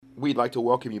we'd like to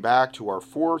welcome you back to our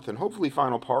fourth and hopefully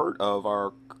final part of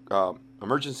our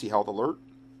emergency health alert,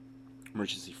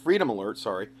 emergency freedom alert,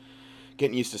 sorry.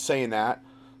 Getting used to saying that,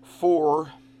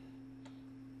 for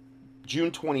June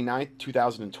 29th,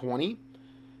 2020.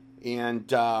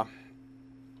 And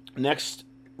next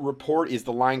report is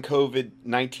the line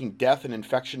COVID-19 death and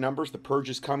infection numbers. The purge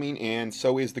is coming, and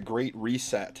so is the Great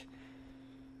Reset.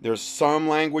 There's some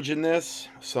language in this,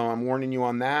 so I'm warning you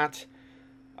on that.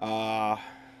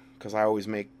 Because I always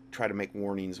try to make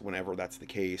warnings whenever that's the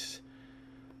case.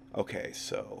 Okay,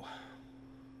 so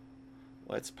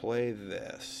let's play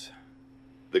this.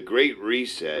 The Great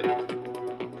Reset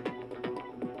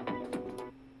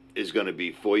is going to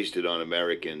be foisted on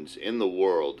Americans in the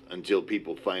world until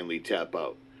people finally tap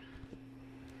out.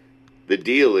 The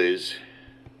deal is,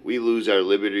 we lose our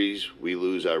liberties, we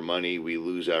lose our money, we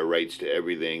lose our rights to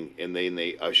everything, and then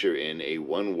they usher in a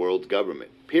one world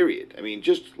government. Period. I mean,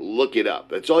 just look it up.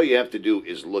 That's all you have to do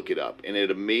is look it up. And it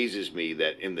amazes me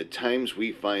that in the times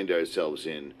we find ourselves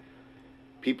in,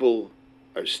 people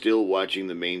are still watching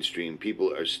the mainstream.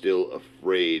 People are still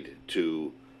afraid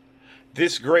to...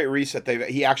 This Great Reset,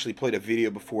 he actually played a video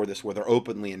before this where they're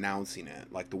openly announcing it,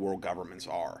 like the world governments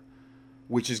are,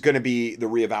 which is going to be the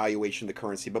reevaluation of the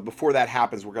currency. But before that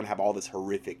happens, we're going to have all this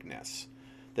horrificness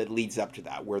that leads up to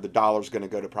that, where the dollar's going to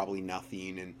go to probably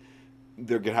nothing, and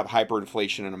they're going to have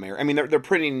hyperinflation in America. I mean, they're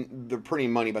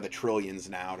printing money by the trillions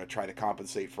now to try to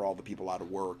compensate for all the people out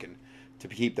of work and to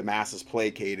keep the masses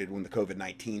placated when the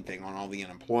COVID-19 thing on all the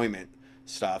unemployment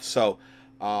stuff. So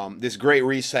this Great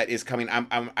Reset is coming.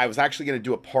 I was actually going to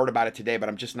do a part about it today, but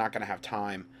I'm just not going to have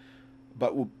time.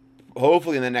 But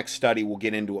hopefully in the next study, we'll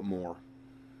get into it more.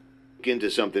 Look into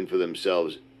something for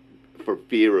themselves for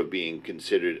fear of being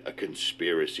considered a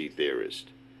conspiracy theorist.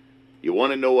 You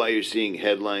want to know why you're seeing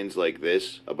headlines like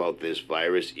this about this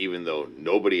virus, even though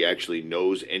nobody actually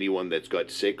knows anyone that's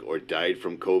got sick or died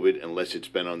from COVID unless it's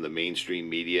been on the mainstream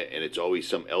media, and it's always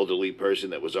some elderly person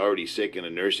that was already sick in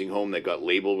a nursing home that got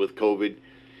labeled with COVID?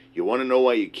 You want to know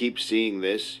why you keep seeing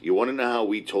this? You want to know how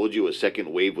we told you a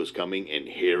second wave was coming, and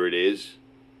here it is?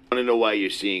 You want to know why you're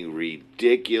seeing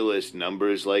ridiculous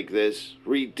numbers like this?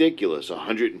 Ridiculous.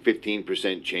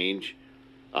 115% change.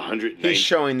 190. He's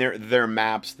showing their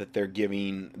maps that they're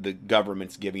giving, the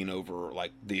government's giving over,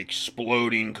 like, the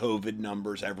exploding COVID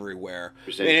numbers everywhere.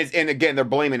 And again, they're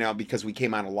blaming it because we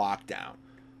came out of lockdown.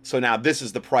 So now this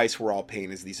is the price we're all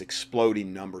paying, is these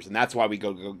exploding numbers. And that's why we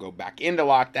go back into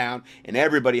lockdown, and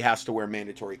everybody has to wear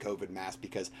mandatory COVID masks,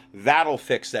 because that'll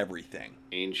fix everything.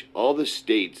 All the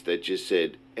states that just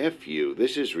said, F you,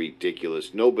 this is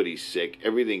ridiculous, nobody's sick,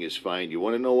 everything is fine. You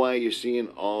want to know why you're seeing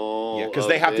all Yeah, because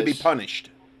they have to be punished.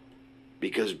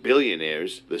 Because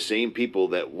billionaires, the same people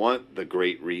that want the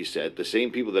Great Reset, the same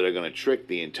people that are going to trick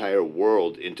the entire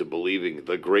world into believing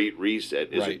the Great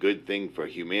Reset is a good thing for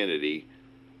humanity,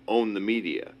 own the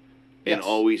media. And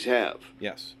always have.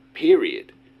 Yes.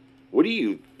 Period. What do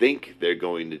you think they're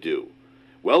going to do?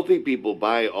 Wealthy people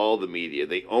buy all the media.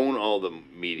 They own all the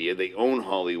media. They own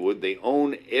Hollywood. They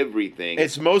own everything.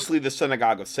 It's mostly the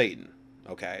synagogue of Satan,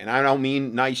 okay? And I don't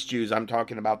mean nice Jews. I'm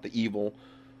talking about the evil,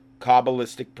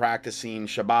 Kabbalistic practicing,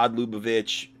 Shabbat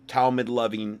Lubavitch,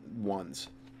 Talmud-loving ones.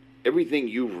 Everything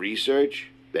you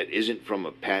research that isn't from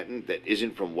a patent, that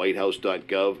isn't from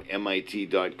whitehouse.gov,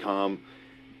 MIT.com,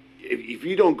 if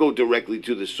you don't go directly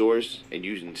to the source and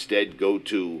you instead go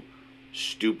to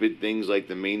stupid things like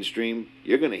the mainstream,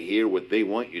 you're going to hear what they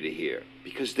want you to hear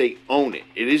because they own it.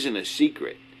 It isn't a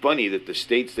secret. Funny that the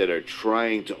states that are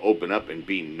trying to open up and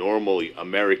be normal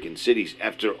American cities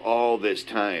after all this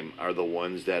time are the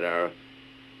ones that are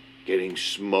getting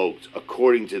smoked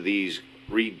according to these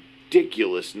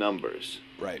ridiculous numbers.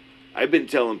 Right. I've been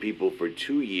telling people for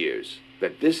 2 years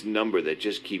that this number that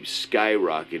just keeps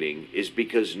skyrocketing is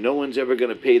because no one's ever going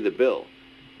to pay the bill.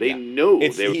 They know.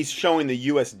 He's showing the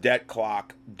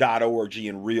USDebtClock.org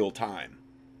in real time.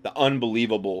 The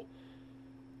unbelievable,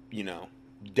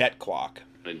 debt clock.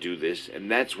 To do this, and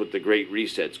that's what the Great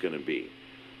Reset's going to be.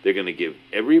 They're going to give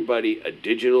everybody a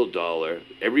digital dollar.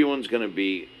 Everyone's going to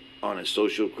be on a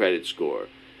social credit score,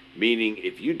 meaning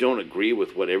if you don't agree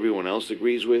with what everyone else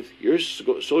agrees with, your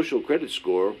social credit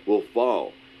score will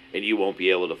fall, and you won't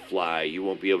be able to fly. You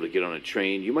won't be able to get on a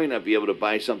train. You might not be able to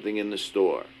buy something in the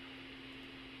store.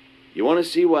 You want to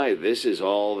see why this is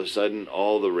all of a sudden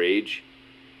all the rage?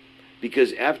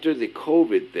 Because after the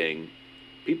COVID thing,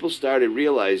 people started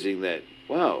realizing that,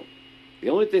 wow, the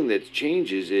only thing that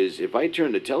changes is if I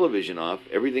turn the television off,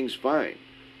 everything's fine.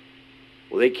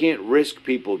 Well, they can't risk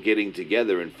people getting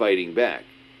together and fighting back.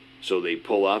 So they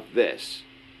pull off this.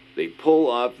 They pull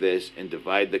off this and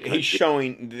divide the country. He's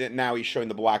showing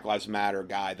the Black Lives Matter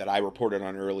guy that I reported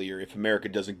on earlier. If America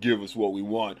doesn't give us what we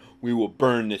want, we will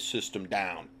burn this system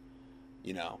down.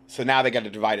 So now they got to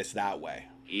divide us that way.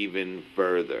 Even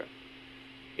further.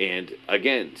 And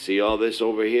again, see all this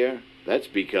over here? That's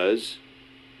because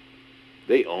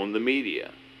they own the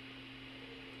media.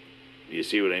 You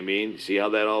see what I mean? See how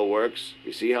that all works?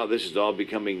 You see how this is all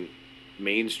becoming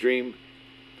mainstream?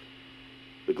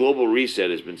 The global reset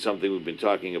has been something we've been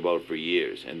talking about for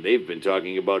years, and they've been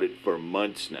talking about it for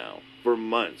months now. For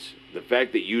months. The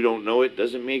fact that you don't know it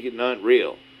doesn't make it not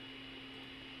real.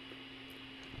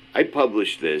 I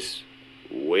published this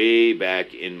way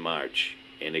back in March,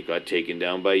 and it got taken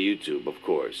down by YouTube, of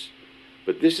course.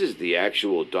 But this is the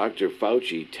actual Dr.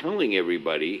 Fauci telling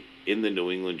everybody in the New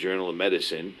England Journal of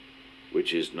Medicine,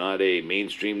 which is not a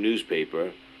mainstream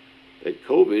newspaper, that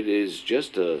COVID is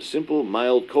just a simple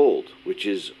mild cold, which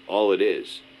is all it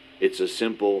is. It's a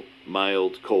simple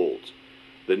mild cold.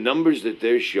 The numbers that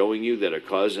they're showing you that are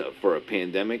cause for a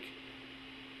pandemic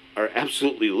are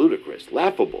absolutely ludicrous,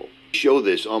 laughable. We show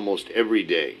this almost every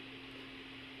day.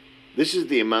 This is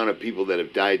the amount of people that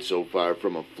have died so far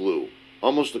from a flu,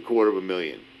 almost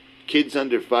 250,000. Kids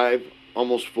under 5,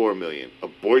 almost 4 million.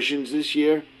 Abortions this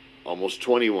year, almost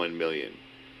 21 million.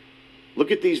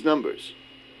 Look at these numbers.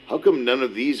 How come none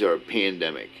of these are a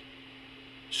pandemic?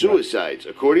 Suicides,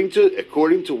 according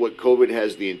to what COVID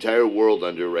has the entire world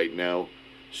under right now,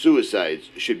 suicides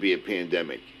should be a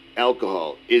pandemic.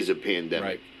 Alcohol is a pandemic.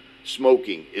 Right.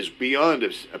 Smoking is beyond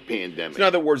a pandemic. So in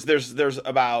other words, there's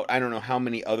about, I don't know how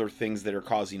many other things that are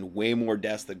causing way more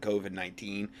deaths than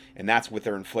COVID-19, and that's with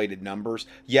their inflated numbers,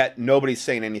 yet nobody's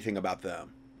saying anything about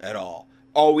them at all.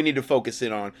 All we need to focus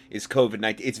in on is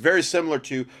COVID-19. It's very similar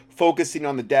to focusing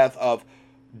on the death of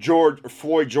George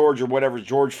Floyd or whatever,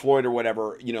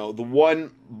 the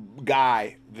one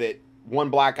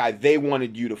black guy they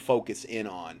wanted you to focus in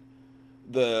on.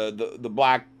 The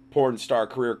black porn star,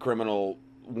 career criminal,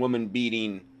 woman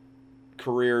beating,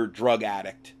 career drug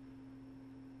addict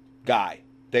guy.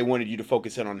 They wanted you to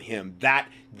focus in on him. That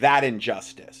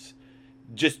injustice.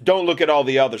 Just don't look at all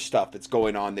the other stuff that's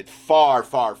going on that far,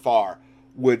 far, far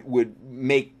would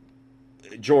make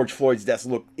George Floyd's death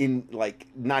look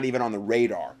not even on the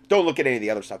radar. Don't look at any of the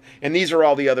other stuff. And these are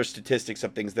all the other statistics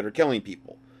of things that are killing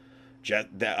people.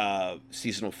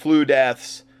 Seasonal flu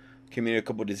deaths,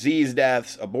 communicable disease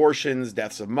deaths, abortions,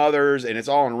 deaths of mothers, and it's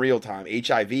all in real time.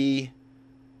 HIV.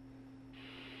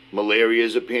 Malaria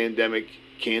is a pandemic.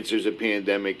 Cancer is a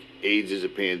pandemic. AIDS is a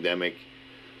pandemic.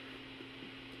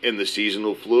 And the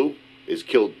seasonal flu has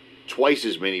killed twice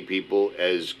as many people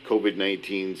as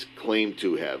COVID-19's claimed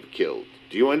to have killed.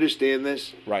 Do you understand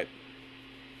this? Right.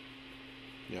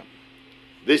 Yeah.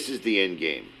 This is the end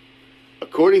game.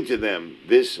 According to them,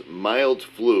 this mild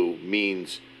flu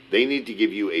means they need to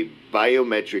give you a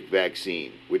biometric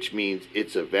vaccine, which means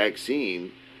it's a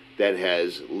vaccine that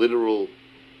has literal,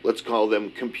 let's call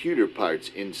them computer parts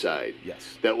inside.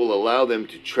 Yes. That will allow them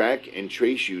to track and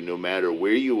trace you no matter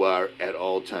where you are at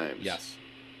all times. Yes.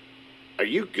 Are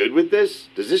you good with this?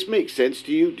 Does this make sense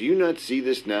to you? Do you not see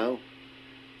this now?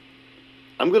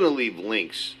 I'm going to leave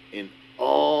links in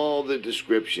all the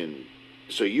description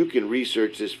so you can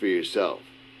research this for yourself.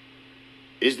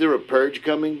 Is there a purge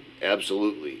coming?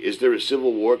 Absolutely. Is there a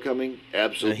civil war coming?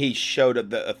 Absolutely. And he showed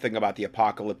a thing about the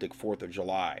apocalyptic 4th of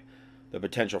July, the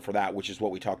potential for that, which is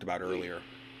what we talked about earlier.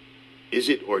 Is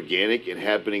it organic and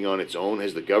happening on its own?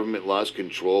 Has the government lost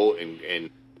control?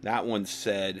 And that one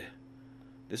said,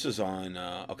 this is on,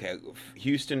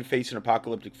 Houston facing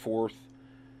apocalyptic 4th.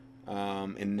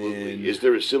 And then, is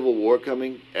there a civil war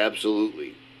coming?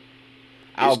 Absolutely.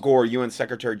 Al Gore, UN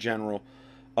Secretary General,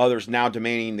 others now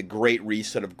demanding the great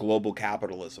reset of global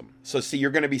capitalism. So see,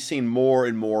 you're going to be seeing more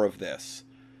and more of this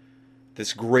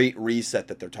great reset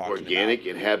that they're talking about. Organic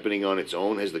and happening on its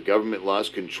own. Has the government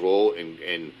lost control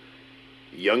and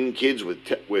young kids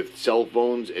with cell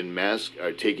phones and masks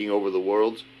are taking over the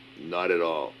world? Not at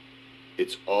all.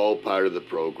 It's all part of the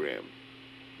program.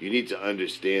 You need to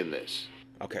understand this.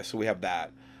 Okay, so we have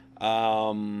that.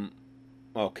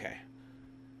 Okay.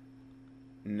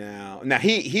 Now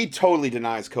he totally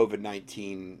denies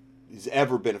COVID-19 has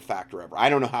ever been a factor ever. I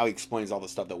don't know how he explains all the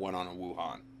stuff that went on in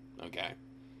Wuhan. Okay.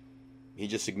 He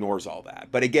just ignores all that.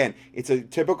 But again, it's a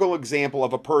typical example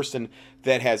of a person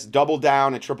that has doubled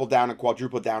down and tripled down and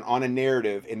quadrupled down on a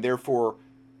narrative, and therefore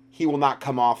he will not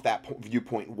come off that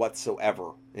viewpoint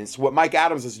whatsoever. And it's what Mike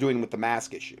Adams is doing with the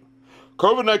mask issue.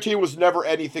 COVID-19 was never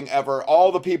anything ever.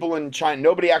 All the people in China,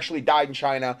 nobody actually died in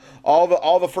China.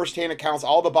 All the first-hand accounts,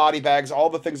 all the body bags,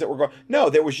 all the things that were going. No,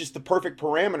 there was just the perfect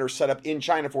parameters set up in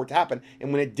China for it to happen.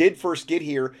 And when it did first get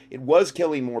here, it was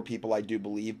killing more people, I do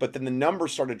believe. But then the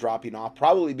numbers started dropping off,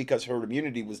 probably because herd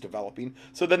immunity was developing.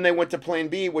 So then they went to Plan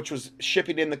B, which was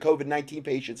shipping in the COVID-19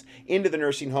 patients into the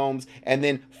nursing homes and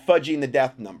then fudging the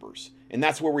death numbers. And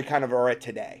that's where we kind of are at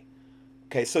today.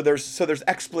 Okay, so there's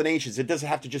explanations. It doesn't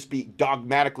have to just be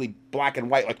dogmatically black and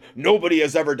white, like nobody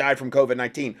has ever died from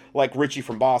COVID-19, like Richie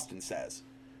from Boston says.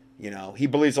 You know, he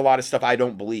believes a lot of stuff I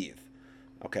don't believe.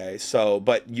 Okay, so,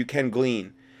 but you can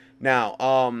glean. Now,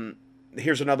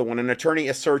 here's another one. An attorney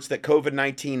asserts that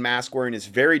COVID-19 mask wearing is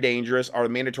very dangerous. Are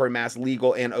mandatory masks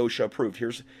legal and OSHA approved?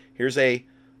 Here's a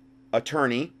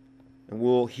attorney, and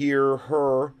we'll hear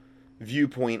her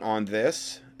viewpoint on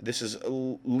this. This is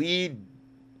Lee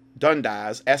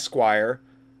Dundas, Esquire.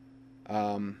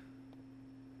 Hey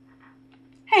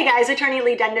guys, Attorney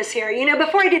Lee Dundas here. You know,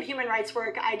 before I did human rights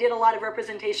work, I did a lot of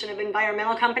representation of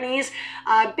environmental companies,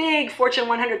 big Fortune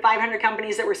 100, 500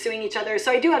 companies that were suing each other.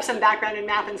 So I do have some background in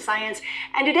math and science.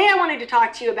 And today I wanted to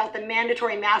talk to you about the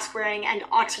mandatory mask wearing and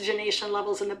oxygenation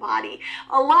levels in the body.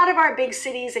 A lot of our big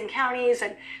cities and counties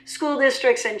and school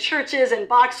districts and churches and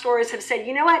box stores have said,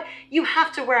 you know what, you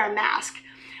have to wear a mask.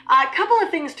 A couple of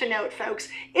things to note, folks.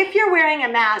 If you're wearing a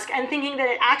mask and thinking that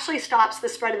it actually stops the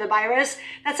spread of the virus,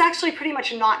 that's actually pretty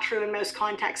much not true in most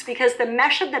contexts because the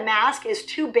mesh of the mask is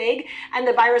too big and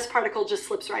the virus particle just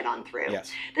slips right on through.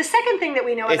 Yes. The second thing that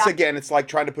we know about... It's like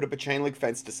trying to put up a chain link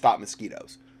fence to stop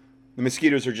mosquitoes. The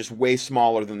mosquitoes are just way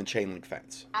smaller than the chain link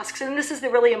fence. Masks, and this is the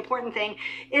really important thing,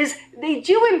 is they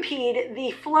do impede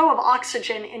the flow of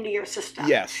oxygen into your system.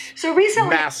 Yes. So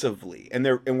recently... Massively. And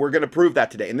we're going to prove that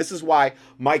today. And this is why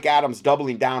Mike Adams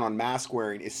doubling down on mask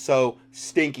wearing is so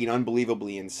stinking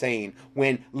unbelievably insane,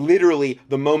 when literally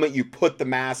the moment you put the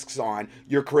masks on,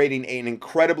 you're creating an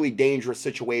incredibly dangerous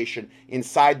situation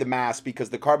inside the mask because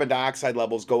the carbon dioxide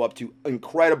levels go up to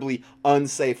incredibly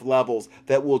unsafe levels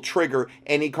that will trigger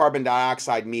any carbon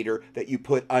dioxide meter that you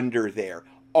put under there.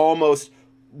 Almost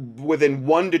within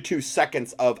 1 to 2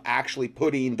 seconds of actually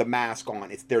putting the mask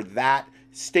on. They're that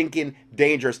stinking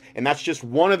dangerous, and that's just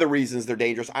one of the reasons they're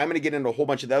dangerous. I'm going to get into a whole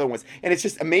bunch of the other ones, and it's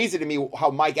just amazing to me how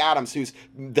Mike Adams, who's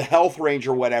the health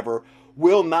ranger, whatever,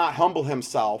 will not humble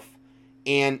himself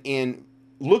and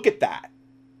look at that.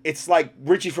 It's like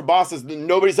Richie from Boston,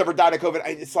 nobody's ever died of COVID.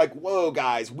 It's like, whoa,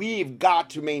 guys, we've got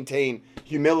to maintain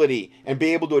humility and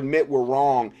be able to admit we're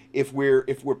wrong if we're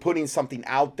putting something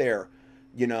out there,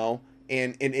 you know.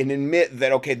 And admit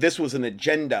that, okay, this was an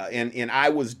agenda and I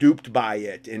was duped by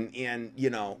it. And you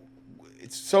know,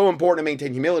 it's so important to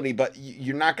maintain humility, but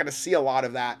you're not going to see a lot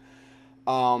of that,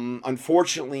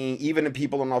 unfortunately, even in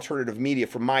people in alternative media,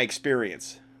 from my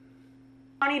experience.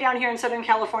 County down here in Southern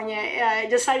California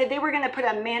decided they were going to put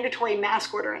a mandatory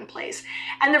mask order in place.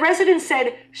 And the residents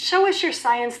said, show us your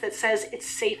science that says it's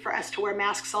safe for us to wear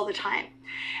masks all the time.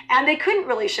 And they couldn't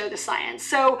really show the science.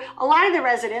 So a lot of the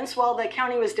residents, while the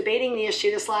county was debating the issue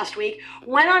this last week,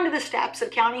 went onto the steps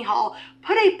of County Hall,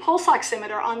 put a pulse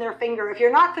oximeter on their finger. If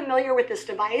you're not familiar with this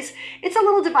device, it's a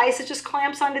little device that just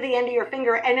clamps onto the end of your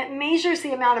finger and it measures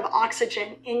the amount of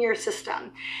oxygen in your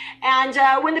system. And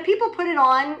when the people put it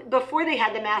on before they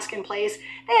had the mask in place,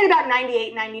 they had about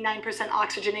 98, 99%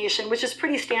 oxygenation, which is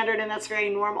pretty standard and that's very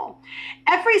normal.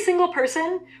 Every single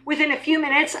person within a few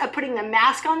minutes of putting the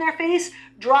mask on their face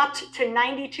dropped to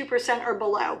 92% or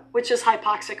below, which is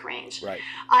hypoxic range. Right.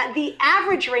 The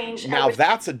average range... Now,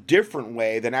 that's a different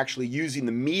way than actually using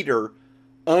the meter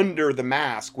under the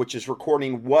mask, which is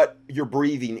recording what you're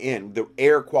breathing in, the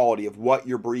air quality of what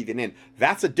you're breathing in.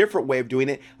 That's a different way of doing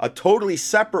it, a totally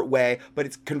separate way, but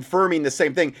it's confirming the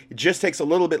same thing. It just takes a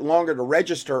little bit longer to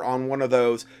register on one of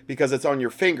those because it's on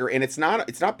your finger, and it's not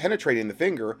penetrating the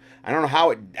finger. I don't know how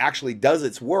it actually does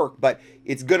its work, but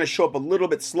it's going to show up a little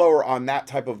bit slower on that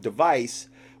type of device,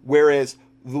 whereas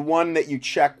the one that you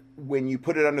check when you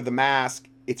put it under the mask,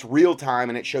 it's real time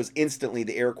and it shows instantly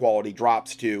the air quality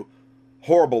drops to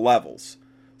horrible levels.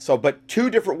 So, but two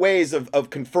different ways of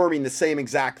confirming the same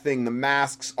exact thing. The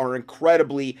masks are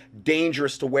incredibly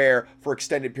dangerous to wear for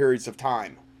extended periods of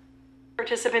time.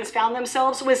 Participants found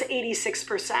themselves was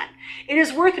 86%. It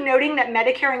is worth noting that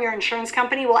Medicare and your insurance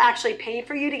company will actually pay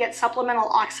for you to get supplemental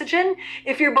oxygen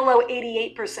if you're below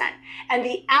 88%. And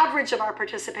the average of our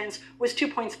participants was 2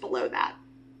 points below that.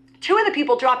 Two of the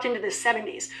people dropped into the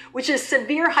 70s, which is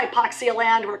severe hypoxia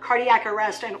land where cardiac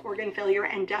arrest and organ failure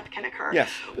and death can occur. Yes.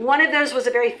 One of those was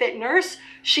a very fit nurse.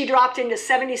 She dropped into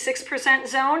 76%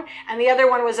 zone, and the other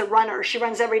one was a runner. She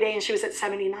runs every day, and she was at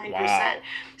 79%. Wow.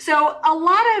 So a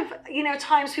lot of,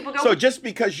 times people go... So just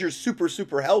because you're super,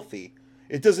 super healthy,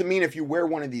 it doesn't mean if you wear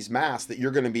one of these masks that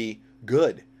you're going to be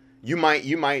good. You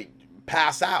might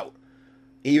pass out.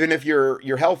 Even if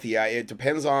you're healthy, it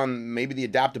depends on maybe the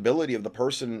adaptability of the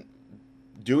person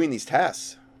doing these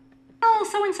tests. Well,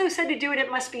 so-and-so said to do it, it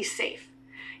must be safe.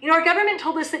 Our government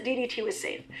told us that DDT was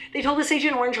safe. They told us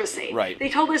Agent Orange was safe. Right. They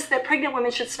told us that pregnant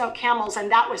women should smoke Camels,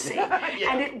 and that was safe.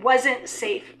 Yeah. And it wasn't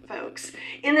safe, folks.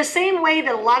 In the same way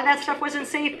that a lot of that stuff wasn't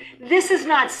safe, this is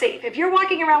not safe. If you're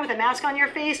walking around with a mask on your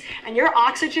face and your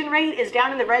oxygen rate is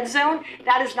down in the red zone,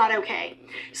 that is not okay.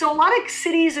 So a lot of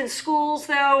cities and schools,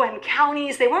 though, and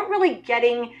counties, they weren't really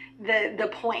getting the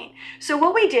point. So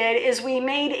what we did is we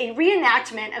made a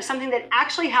reenactment of something that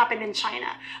actually happened in China.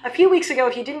 A few weeks ago,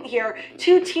 if you didn't hear,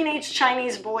 2 teenage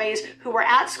Chinese boys who were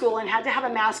at school and had to have a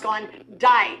mask on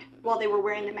died while they were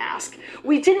wearing the mask.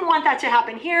 We didn't want that to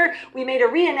happen here. We made a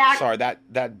reenactment. Sorry,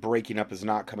 that breaking up is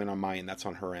not coming on my end. That's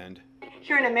on her end.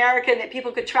 Here in America that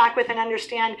people could track with and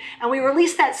understand, and we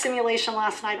released that simulation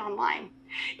last night online.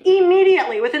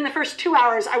 Immediately, within the first 2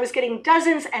 hours, I was getting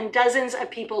dozens and dozens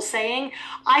of people saying,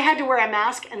 I had to wear a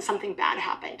mask and something bad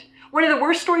happened. One of the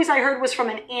worst stories I heard was from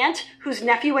an aunt whose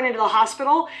nephew went into the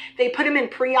hospital. They put him in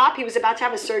pre-op. He was about to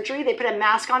have a surgery. They put a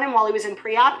mask on him while he was in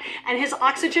pre-op, and his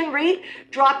oxygen rate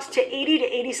dropped to 80 to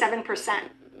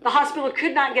 87%. The hospital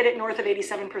could not get it north of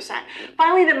 87%.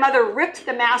 Finally, the mother ripped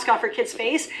the mask off her kid's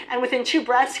face, and within 2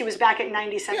 breaths, he was back at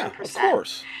 97%. Yeah, of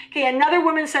course. Okay, another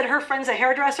woman said her friend's a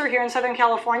hairdresser here in Southern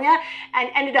California and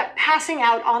ended up passing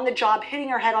out on the job, hitting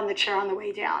her head on the chair on the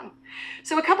way down.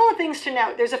 So a couple of things to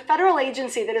note. There's a federal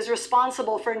agency that is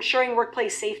responsible for ensuring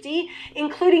workplace safety,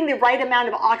 including the right amount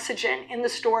of oxygen in the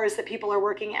stores that people are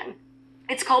working in.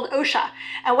 It's called OSHA.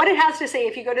 And what it has to say,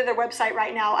 if you go to their website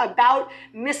right now, about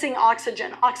missing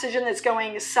oxygen that's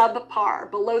going subpar,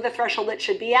 below the threshold it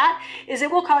should be at, is it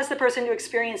will cause the person to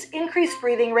experience increased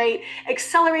breathing rate,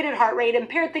 accelerated heart rate,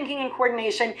 impaired thinking and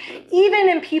coordination, even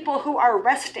in people who are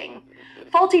resting.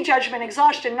 Faulty judgment,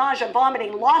 exhaustion, nausea,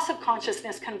 vomiting, loss of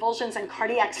consciousness, convulsions, and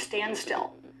cardiac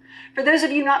standstill. For those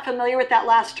of you not familiar with that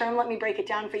last term, let me break it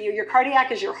down for you. Your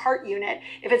cardiac is your heart unit.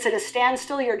 If it's at a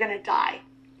standstill, you're going to die.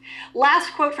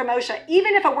 Last quote from OSHA,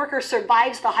 even if a worker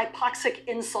survives the hypoxic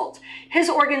insult, his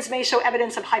organs may show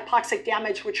evidence of hypoxic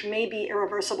damage, which may be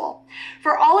irreversible.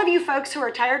 For all of you folks who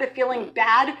are tired of feeling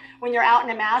bad when you're out in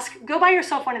a mask, go buy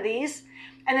yourself one of these.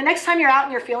 And the next time you're out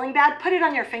and you're feeling bad, put it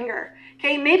on your finger.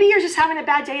 Okay, maybe you're just having a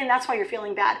bad day and that's why you're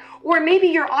feeling bad. Or maybe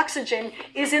your oxygen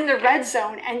is in the red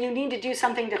zone and you need to do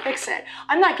something to fix it.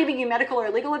 I'm not giving you medical or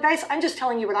legal advice. I'm just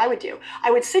telling you what I would do. I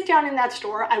would sit down in that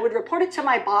store. I would report it to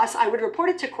my boss. I would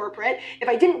report it to corporate. If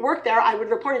I didn't work there, I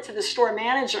would report it to the store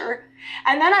manager.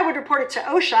 And then I would report it to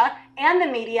OSHA and the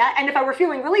media. And if I were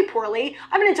feeling really poorly,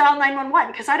 I'm going to dial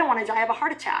 911 because I don't want to die of a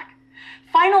heart attack.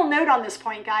 Final note on this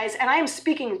point, guys, and I am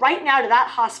speaking right now to that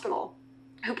hospital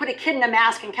who put a kid in a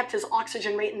mask and kept his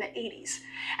oxygen rate in the 80s.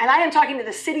 And I am talking to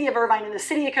the city of Irvine and the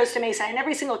city of Costa Mesa and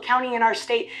every single county in our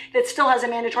state that still has a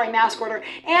mandatory mask order,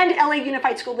 and LA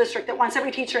Unified School District that wants every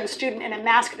teacher and student in a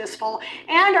mask this fall,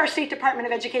 and our State Department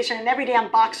of Education in every damn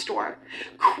box store.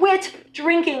 Quit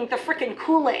drinking the frickin'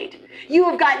 Kool-Aid. You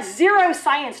have got zero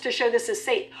science to show this is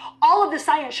safe. All of the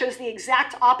science shows the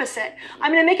exact opposite.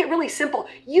 I'm gonna make it really simple.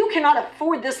 You cannot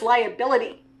afford this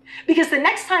liability. Because the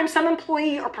next time some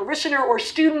employee or parishioner or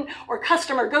student or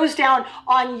customer goes down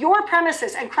on your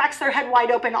premises and cracks their head wide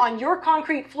open on your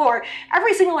concrete floor,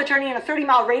 every single attorney in a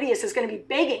 30-mile radius is going to be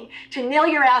begging to nail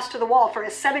your ass to the wall for a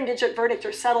 7-digit verdict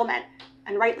or settlement,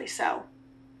 and rightly so.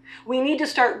 We need to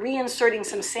start reinserting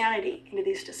some sanity into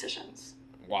these decisions.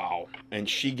 Wow. And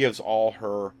she gives all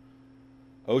her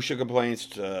OSHA complaints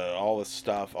to all the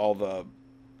stuff, all the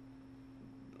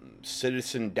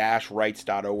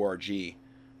citizen-rights.org.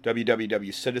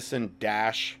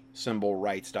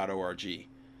 www.citizen-rights.org.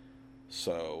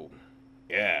 So,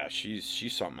 yeah,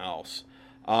 she's something else.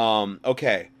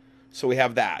 Okay, so we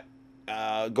have that.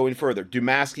 Going further, do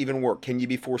masks even work? Can you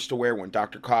be forced to wear one?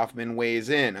 Dr. Kaufman weighs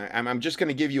in. I'm just going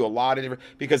to give you a lot of different,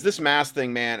 because this mask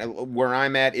thing, man, where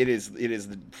I'm at, it is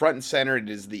the front and center. It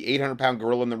is the 800-pound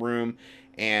gorilla in the room,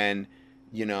 and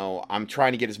I'm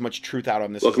trying to get as much truth out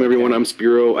on this. Welcome, everyone. I'm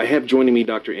Spiro. I have joining me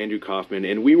Dr. Andrew Kaufman,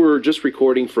 and we were just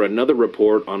recording for another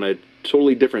report on a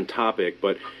totally different topic,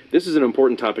 but this is an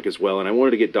important topic as well, and I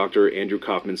wanted to get Dr. Andrew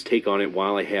Kaufman's take on it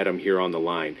while I had him here on the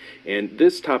line. And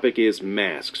this topic is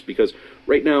masks, because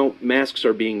right now masks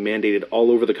are being mandated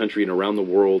all over the country and around the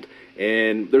world,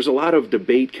 and there's a lot of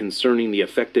debate concerning the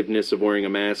effectiveness of wearing a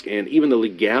mask and even the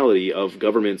legality of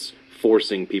governments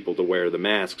forcing people to wear the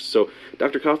masks. So,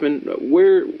 Dr. Kaufman,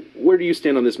 where do you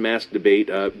stand on this mask debate?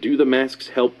 Do the masks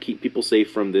help keep people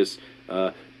safe from this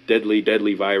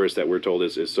deadly virus that we're told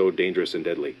is so dangerous and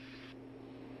deadly?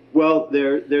 Well,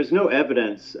 there's no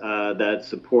evidence that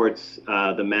supports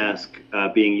the mask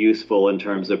being useful in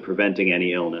terms of preventing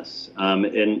any illness.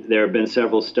 And there have been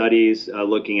several studies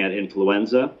looking at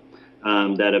influenza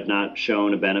that have not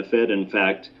shown a benefit. In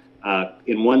fact,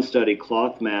 in one study,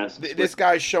 cloth masks. This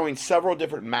guy's showing several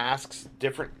different masks,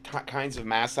 different kinds of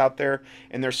masks out there,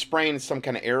 and they're spraying some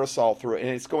kind of aerosol through it, and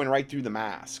it's going right through the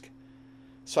mask.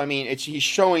 So, I mean, he's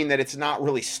showing that it's not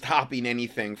really stopping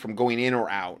anything from going in or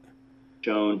out.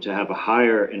 Shown to have a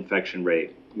higher infection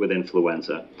rate with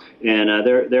influenza. And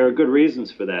there are good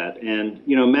reasons for that. And,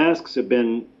 masks have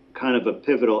been kind of a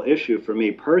pivotal issue for me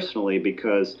personally,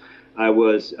 because I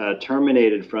was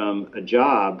terminated from a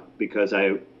job because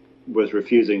I was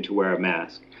refusing to wear a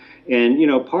mask. And,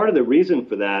 part of the reason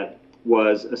for that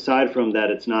was, aside from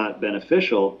that it's not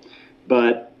beneficial,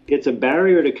 but it's a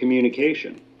barrier to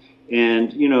communication.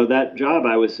 And, that job,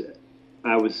 I was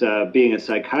being a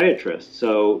psychiatrist.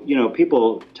 So,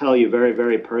 people tell you very,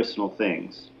 very personal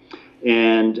things.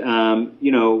 And,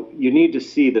 you need to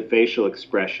see the facial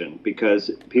expression, because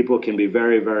people can be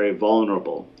very, very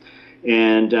vulnerable.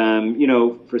 And,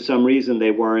 for some reason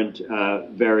they weren't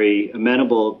very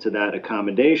amenable to that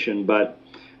accommodation. But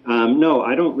no,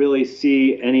 I don't really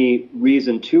see any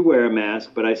reason to wear a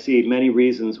mask, but I see many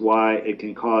reasons why it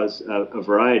can cause a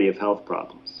variety of health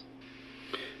problems.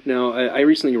 Now, I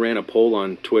recently ran a poll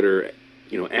on Twitter,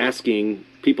 asking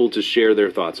people to share their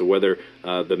thoughts of whether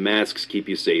the masks keep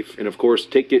you safe. And of course,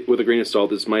 take it with a grain of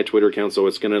salt. This is my Twitter account, so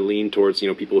it's going to lean towards,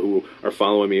 people who are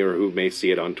following me or who may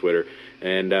see it on Twitter.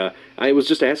 And I was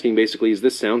just asking, basically, is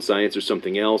this sound science or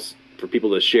something else, for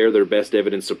people to share their best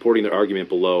evidence supporting their argument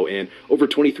below. And over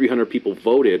 2,300 people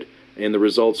voted, and the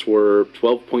results were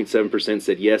 12.7%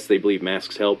 said yes, they believe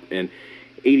masks help, and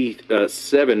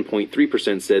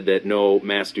 87.3% said that no,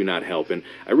 masks do not help. And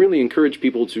I really encourage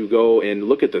people to go and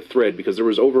look at the thread, because there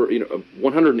was over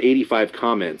 185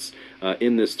 comments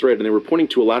in this thread, and they were pointing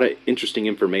to a lot of interesting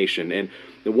information. And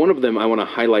one of them I want to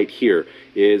highlight here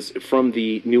is from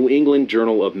the New England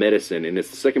Journal of Medicine, and it's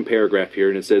the second paragraph here,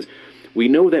 and it says, "We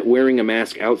know that wearing a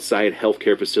mask outside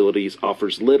healthcare facilities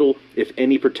offers little, if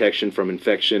any, protection from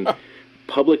infection.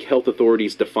 Public health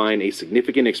authorities define a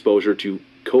significant exposure to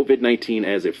COVID-19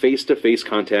 as a face-to-face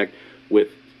contact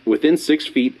within 6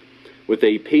 feet with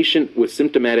a patient with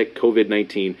symptomatic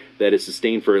COVID-19 that is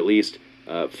sustained for at least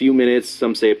a few minutes,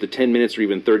 some say up to 10 minutes or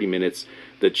even 30 minutes.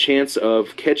 The chance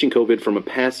of catching COVID from a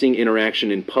passing interaction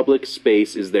in public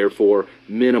space is therefore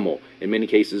minimal. In many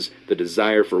cases, the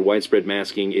desire for widespread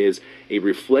masking is a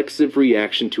reflexive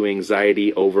reaction to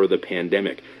anxiety over the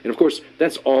pandemic." And of course,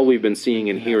 that's all we've been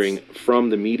seeing and hearing from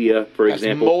the media, for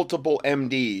example. Multiple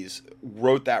MDs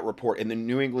wrote that report in the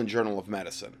New England Journal of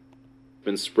Medicine.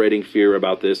 Been spreading fear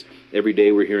about this. Every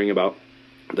day we're hearing about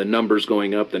the numbers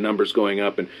going up, and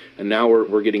now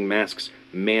we're getting masks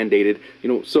mandated.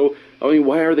 So, I mean,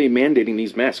 why are they mandating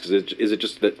these masks? Is it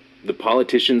just that the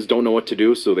politicians don't know what to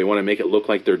do, so they want to make it look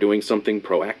like they're doing something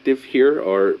proactive here?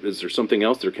 Or is there something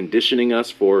else? They're conditioning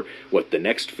us for, the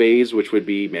next phase, which would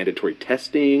be mandatory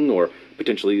testing or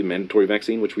potentially the mandatory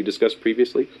vaccine, which we discussed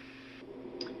previously?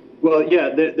 Well, yeah,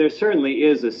 there certainly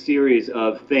is a series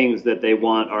of things that they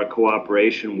want our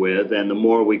cooperation with, and the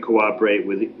more we cooperate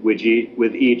with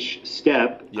each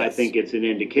step, yes, I think it's an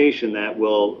indication that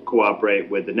we'll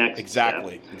cooperate with the next step.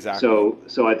 Exactly.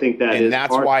 So I think that and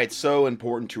that's why it's so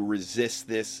important to resist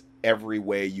this every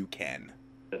way you can.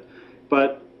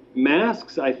 But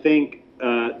masks, I think,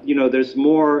 there's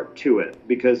more to it,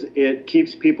 because it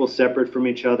keeps people separate from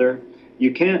each other. You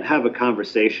can't have a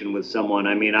conversation with someone.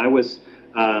 I mean, I was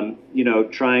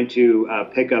trying to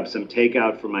pick up some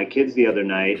takeout for my kids the other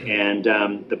night, and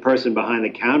the person behind the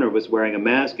counter was wearing a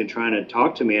mask and trying to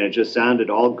talk to me, and it just sounded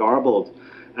all garbled.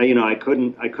 I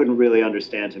couldn't really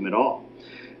understand him at all.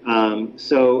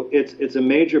 So it's a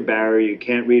major barrier. You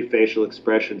can't read facial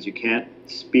expressions. You can't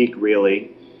speak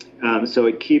really. So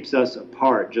it keeps us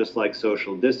apart, just like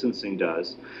social distancing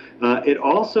does. It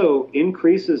also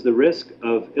increases the risk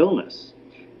of illness,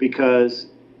 because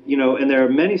and there are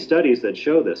many studies that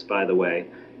show this, by the way.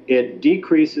 it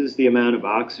decreases the amount of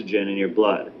oxygen in your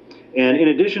blood. And in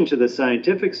addition to the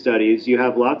scientific studies, you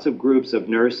have lots of groups of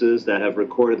nurses that have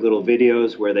recorded little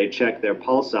videos where they check their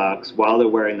pulse ox while they're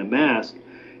wearing the mask.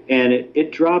 And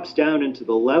it drops down into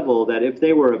the level that if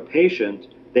they were a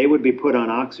patient, they would be put on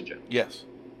oxygen. Yes.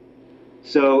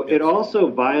 So it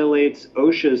also violates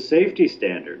OSHA's safety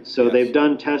standards. So Yes. they've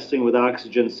done testing with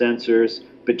oxygen sensors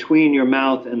between your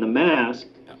mouth and the mask,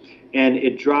 and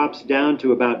it drops down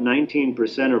to about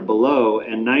 19% or below,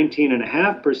 and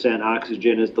 19.5%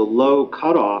 oxygen is the low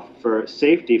cutoff for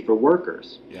safety for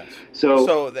workers. Yes.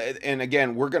 So And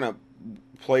again, we're going to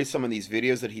play some of these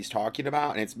videos that he's talking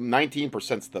about, and it's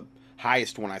 19% is the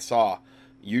highest one I saw.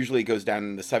 Usually it goes down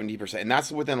into 70%, and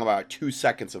that's within about 2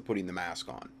 seconds of putting the mask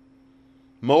on.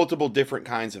 Multiple different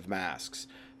kinds of masks.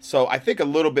 So I think a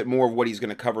little bit more of what he's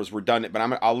going to cover is redundant,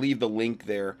 but I'll leave the link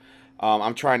there.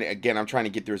 I'm trying to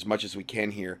get through as much as we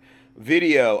can here.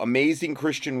 Video: amazing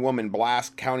Christian woman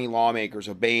blasts county lawmakers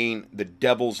obeying the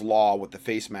devil's law with the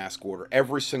face mask order.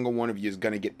 Every single one of you is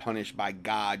going to get punished by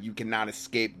God. You cannot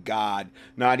escape God,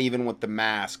 not even with the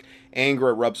mask.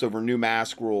 Anger erupts over new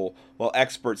mask rule, while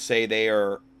experts say they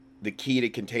are the key to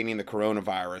containing the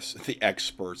coronavirus. The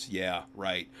experts, yeah,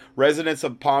 right. Residents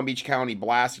of Palm Beach County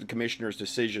blasted commissioners'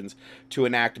 decisions to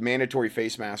enact mandatory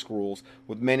face mask rules,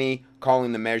 with many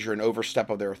calling the measure an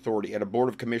overstep of their authority. At a Board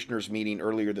of Commissioners meeting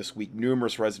earlier this week,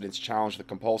 numerous residents challenged the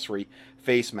compulsory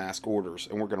face mask orders,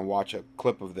 and we're going to watch a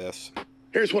clip of this.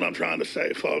 Here's what I'm trying to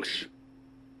say, folks.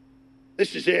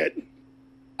 This is it.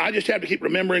 I just have to keep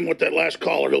remembering what that last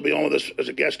caller, who'll be on with us as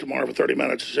a guest tomorrow for 30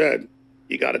 minutes, said.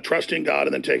 You got to trust in God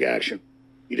and then take action.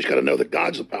 You just got to know that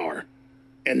God's the power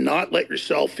and not let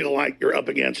yourself feel like you're up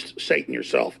against Satan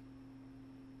yourself.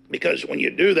 Because when you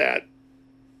do that,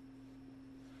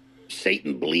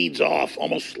 Satan bleeds off,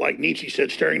 almost like Nietzsche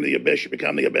said, staring into the abyss, you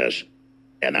become the abyss.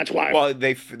 And that's why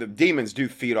the demons do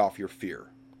feed off your fear.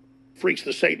 Freaks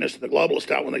the Satanist and the globalist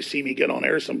out when they see me get on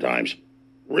air sometimes.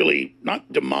 Really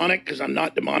not demonic, because I'm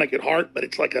not demonic at heart, but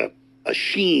it's like a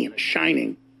sheen, a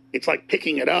shining. It's like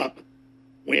picking it up.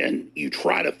 When you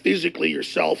try to physically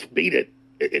yourself beat it,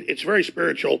 it's very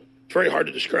spiritual. It's very hard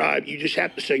to describe. You just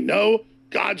have to say, no,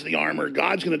 God's the armor.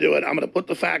 God's going to do it. I'm going to put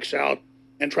the facts out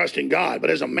and trust in God. But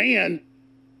as a man,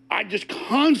 I just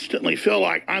constantly feel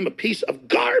like I'm a piece of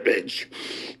garbage,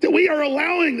 that we are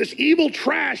allowing this evil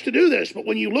trash to do this. But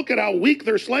when you look at how weak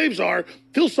their slaves are,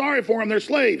 feel sorry for them, they're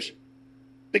slaves.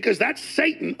 Because that's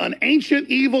Satan, an ancient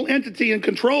evil entity in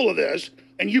control of this,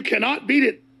 and you cannot beat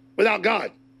it without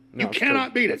God. No, you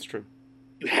cannot beat it. That's true.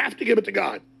 You have to give it to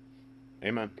God.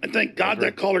 Amen. And thank God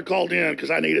that caller called in,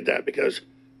 because I needed that, because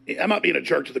I'm not being a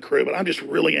jerk to the crew, but I'm just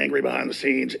really angry behind the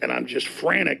scenes, and I'm just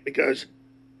frantic because,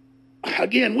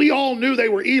 again, we all knew they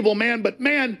were evil, man, but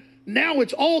man, now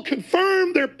it's all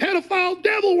confirmed. They're pedophile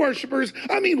devil worshipers.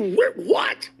 I mean,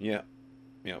 what? Yeah.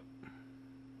 Yep.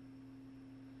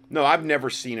 No, I've never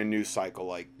seen a news cycle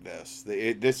like this.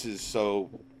 This is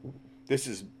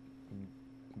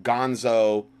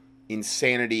gonzo,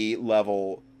 insanity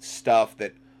level stuff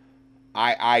that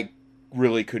I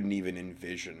really couldn't even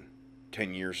envision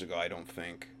 10 years ago, I don't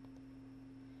think.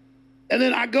 And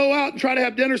then I go out and try to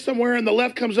have dinner somewhere, and the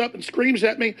left comes up and screams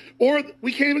at me, or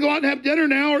we can't even go out and have dinner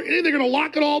now, or they're going to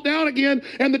lock it all down again,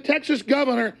 and the Texas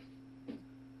governor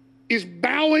is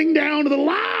bowing down to the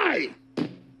lie.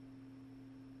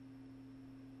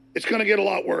 It's going to get a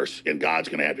lot worse, and God's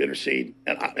going to have to intercede.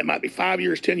 And it might be 5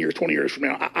 years, 10 years, 20 years from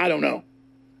now. I don't know.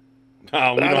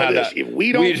 No, but I know this. If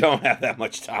we don't have that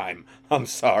much time. I'm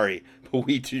sorry, but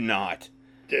we do not.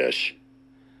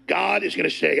 God is going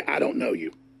to say, I don't know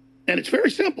you. And it's very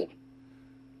simple.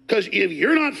 Because if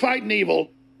you're not fighting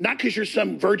evil, not because you're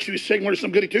some virtue signaler,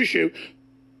 some goody two-shoe,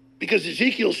 because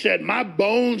Ezekiel said, my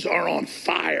bones are on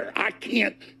fire. I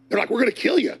can't. They're like, we're going to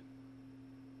kill you.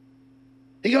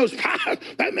 He goes,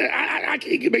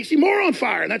 it makes you more on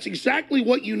fire. And that's exactly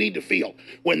what you need to feel.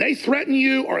 When they threaten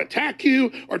you or attack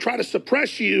you or try to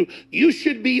suppress you, you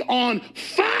should be on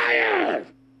fire.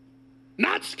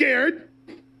 Not scared.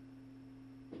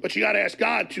 But you got to ask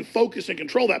God to focus and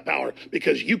control that power,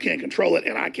 because you can't control it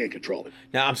and I can't control it.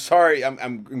 Now, I'm sorry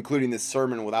I'm including this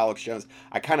sermon with Alex Jones.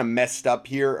 I kind of messed up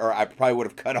here, or I probably would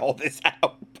have cut all this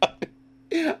out. But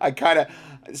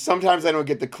sometimes I don't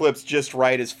get the clips just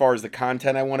right as far as the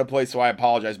content I want to play, so I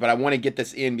apologize. But I want to get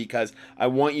this in because I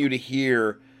want you to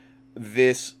hear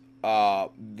this,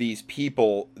 these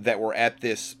people that were at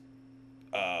this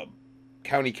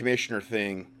county commissioner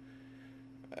thing.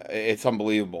 It's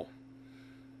unbelievable.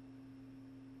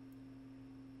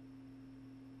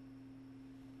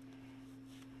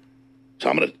 So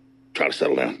I'm going to try to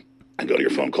settle down and go to your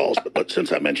phone calls. But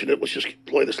since I mentioned it, let's just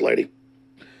play this lady.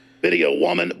 Video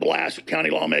woman blasts county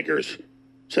lawmakers,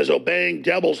 says obeying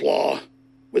devil's law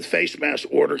with face mask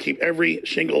order keep every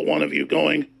single one of you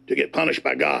going to get punished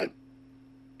by God.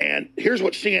 And here's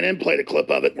what CNN played a clip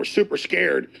of it. We're super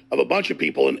scared of a bunch of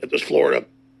people in this Florida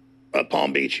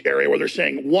Palm Beach area where they're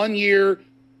saying 1 year,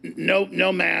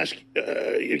 no mask.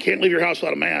 You can't leave your house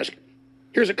without a mask.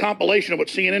 Here's a compilation of what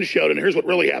CNN showed, and here's what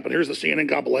really happened. Here's the CNN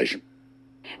compilation.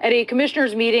 At a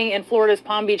commissioners' meeting in Florida's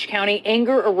Palm Beach County,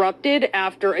 anger erupted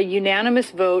after a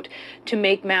unanimous vote to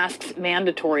make masks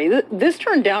mandatory. This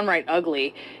turned downright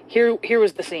ugly. Here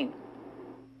was the scene.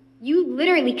 You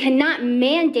literally cannot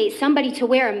mandate somebody to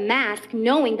wear a mask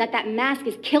knowing that that mask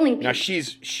is killing people. Now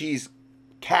she's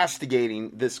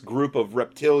castigating this group of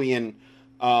reptilian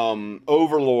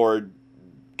overlord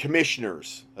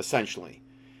commissioners, essentially.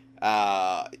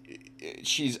 There's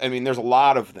a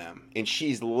lot of them, and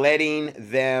she's letting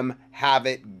them have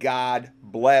it. God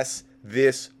bless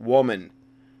this woman.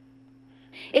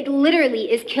 It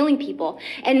literally is killing people.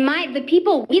 And we the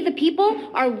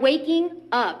people are waking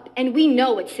up, and we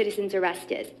know what citizen's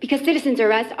arrest is, because citizen's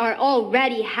arrests are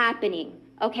already happening,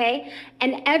 okay?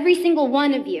 And every single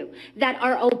one of you that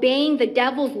are obeying the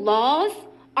devil's laws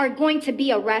are going to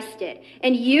be arrested.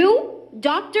 And you,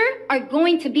 doctor, are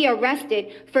going to be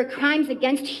arrested for crimes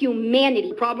against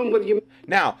humanity. Problem with you.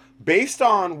 Now, based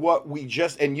on what we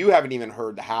just, and you haven't even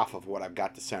heard the half of what I've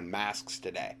got to send masks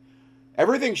today.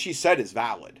 Everything she said is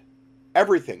valid.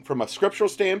 Everything, from a scriptural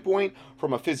standpoint,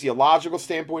 from a physiological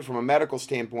standpoint, from a medical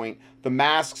standpoint, the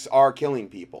masks are killing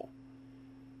people.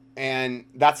 And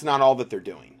that's not all that they're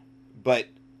doing. But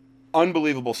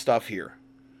unbelievable stuff here.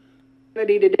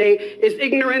 Today is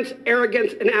ignorance,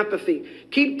 arrogance, and apathy.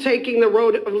 Keep taking the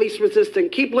road of least resistance.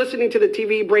 Keep listening to the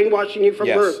TV brainwashing you from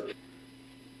birth.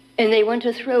 And they want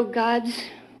to throw God's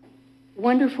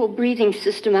wonderful breathing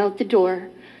system out the door.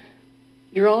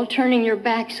 You're all turning your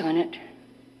backs on it.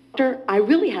 Doctor, I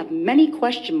really have many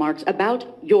question marks about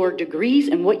your degrees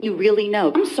and what you really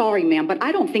know. I'm sorry, ma'am, but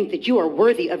I don't think that you are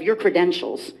worthy of your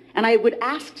credentials. And I would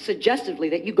ask suggestively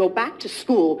that you go back to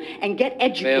school and get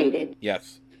educated. Ma'am.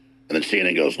 Yes. And then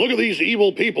CNN goes, look at these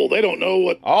evil people. They don't know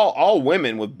what... All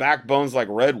women with backbones like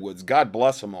redwoods. God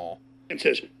bless them all. And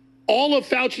says, all of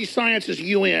Fauci's science is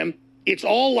it's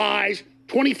all lies.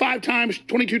 25 times,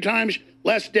 22 times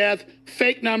less death,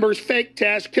 fake numbers, fake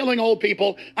tests, killing old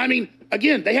people. I mean,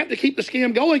 again, they have to keep the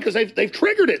scam going because they've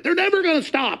triggered it. They're never going to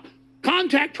stop.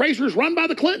 Contact tracers run by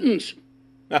the Clintons.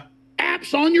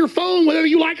 Apps on your phone, whether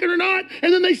you like it or not.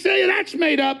 And then they say that's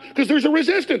made up because there's a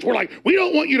resistance. We're like, we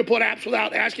don't want you to put apps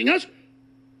without asking us.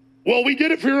 Well, we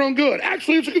did it for your own good.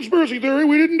 Actually, it's a conspiracy theory.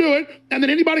 We didn't do it. And then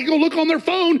anybody can go look on their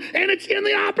phone, and it's in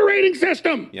the operating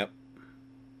system. Yep.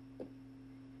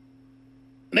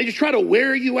 And they just try to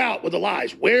wear you out with the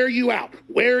lies. Wear you out.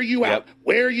 Wear you out.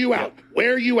 Wear you out.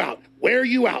 Wear you out. Wear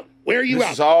you out. Wear you out.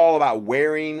 This is all about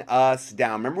wearing us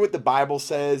down. Remember what the Bible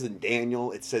says in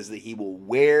Daniel? It says that he will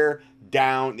wear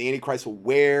down, the Antichrist will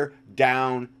wear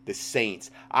down the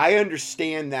saints. I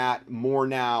understand that more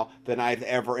now than I've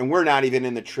ever, and we're not even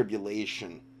in the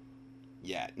tribulation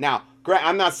yet. Now,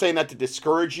 I'm not saying that to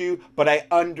discourage you, but I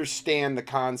understand the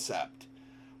concept.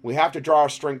 We have to draw our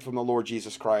strength from the Lord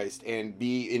Jesus Christ and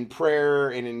be in prayer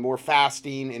and in more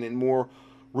fasting and in more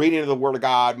reading of the Word of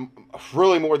God,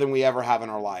 really more than we ever have in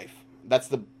our life. That's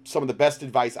some of the best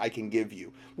advice I can give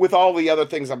you, with all the other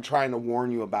things I'm trying to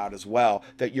warn you about as well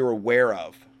that you're aware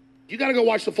of. You got to go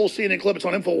watch the full CNN clip. It's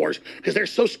on InfoWars because they're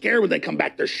so scared when they come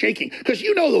back. They're shaking because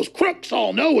those crooks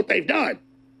all know what they've done.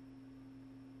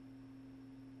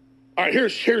 All right,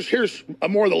 here's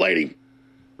more of the lady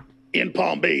in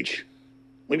Palm Beach.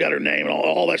 We've got her name and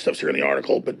all that stuff's here in the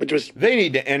article, but just... They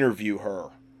need to interview her.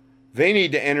 They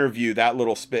need to interview that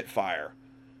little Spitfire.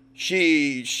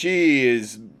 She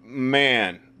is,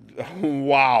 man,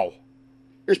 wow.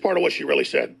 Here's part of what she really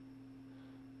said.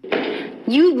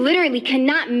 You literally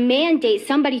cannot mandate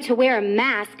somebody to wear a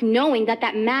mask knowing that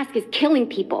that mask is killing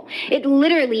people. It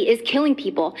literally is killing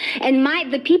people. And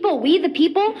we the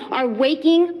people are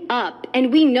waking up,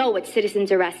 and we know what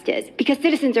citizen's arrest is, because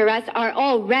citizen's arrests are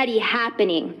already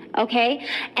happening, okay?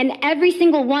 And every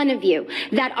single one of you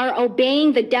that are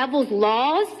obeying the devil's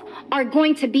laws are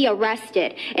going to be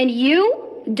arrested. And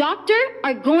you, doctor,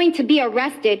 are going to be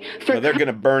arrested for... They're going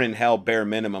to burn in hell bare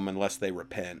minimum unless they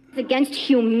repent. Against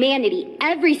humanity.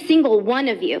 Every single one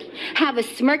of you have a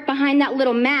smirk behind that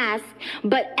little mask,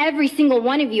 but every single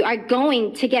one of you are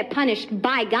going to get punished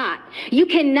by God. You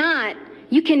cannot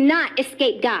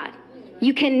escape God.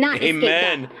 You cannot escape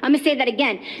God. I'm going to say that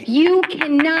again. You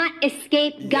cannot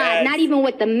escape God, not even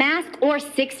with the mask or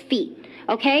 6 feet.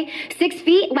 okay? 6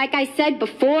 feet, like I said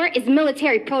before, is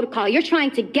military protocol. You're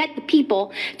trying to get the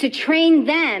people to train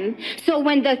them so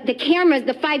when the cameras,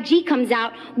 the 5G comes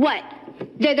out, what?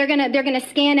 They're gonna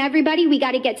scan everybody. We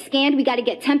got to get scanned. We got to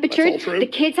get temperatured. The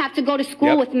kids have to go to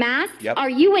school with masks. Are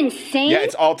you insane? Yeah,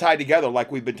 it's all tied together,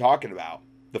 like we've been talking about.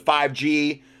 The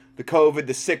 5G, the COVID,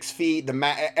 the 6 feet,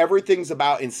 everything's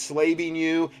about enslaving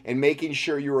you and making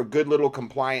sure you're a good little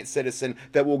compliant citizen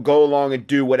that will go along and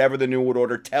do whatever the New World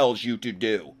Order tells you to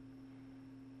do.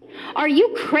 Are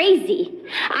you crazy?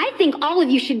 I think all of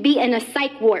you should be in a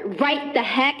psych ward right the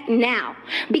heck now,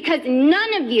 because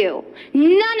none of you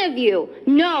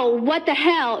know what the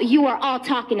hell you are all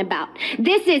talking about.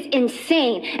 This is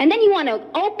insane. And then you want to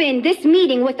open this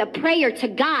meeting with a prayer to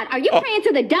God. Are you praying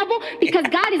to the devil? Because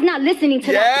God is not listening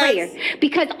to that prayer.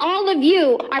 Because all of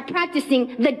you are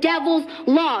practicing the devil's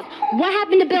laws. What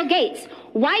happened to Bill Gates?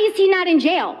 Why is he not in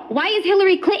jail? Why is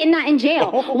Hillary Clinton not in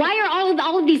jail? Why are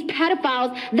all of these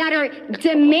pedophiles that are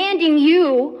demanding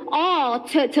you all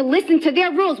to listen to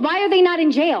their rules? Why are they not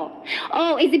in jail?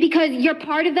 Oh, is it because you're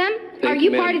part of them? Are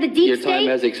you part of the deep state? Time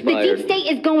has expired. The deep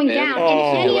state is going down. And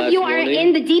if any of you are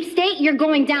in the deep state, you're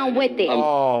going down with it.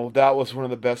 Oh, that was one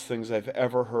of the best things I've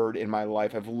ever heard in my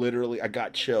life. I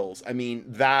got chills. I mean,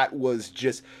 that was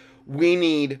just, we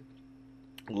need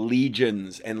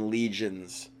legions and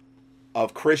legions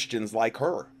of Christians like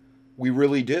her. We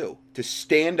really do. To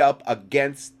stand up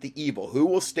against the evil. Who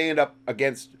will stand up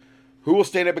against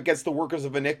the workers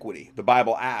of iniquity? The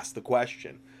Bible asks the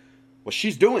question. Well,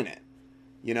 she's doing it.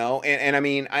 You know, and I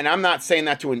mean, and I'm not saying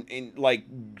that to like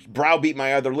browbeat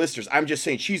my other listeners. I'm just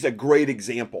saying she's a great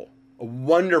example, a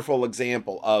wonderful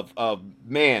example of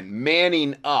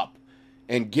manning up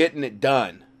and getting it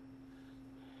done.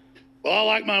 Well, I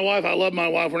like my wife. I love my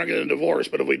wife. We're not getting a divorce.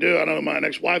 But if we do, I know who my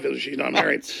next wife is. She's not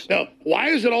married. Now, why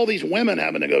is it all these women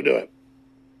having to go do it?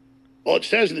 Well, it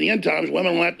says in the end times,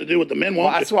 women will have to do what the men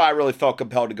won't. Well, that's why I really felt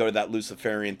compelled to go to that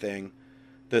Luciferian thing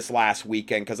this last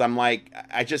weekend. Because I'm like,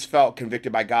 I just felt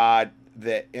convicted by God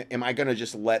that, am I going to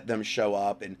just let them show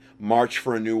up and march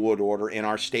for a New World Order in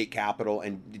our state capital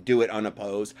and do it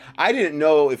unopposed? I didn't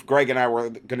know if Greg and I were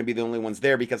going to be the only ones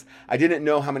there because I didn't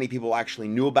know how many people actually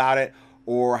knew about it,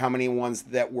 or how many ones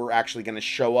that were actually going to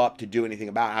show up to do anything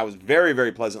about it. I was very,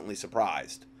 very pleasantly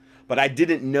surprised. But I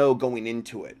didn't know going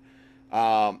into it.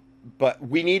 But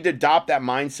we need to adopt that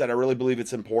mindset. I really believe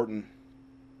it's important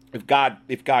if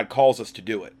God calls us to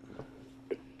do it.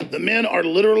 The men are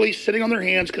literally sitting on their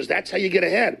hands because that's how you get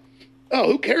ahead. Oh,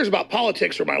 who cares about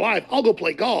politics or my life? I'll go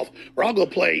play golf, or I'll go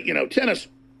play, tennis.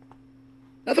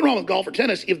 Nothing wrong with golf or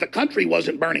tennis if the country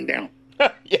wasn't burning down.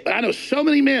 Yeah. But I know so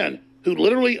many men who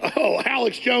literally,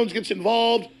 Alex Jones gets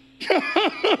involved.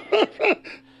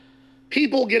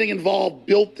 People getting involved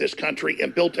built this country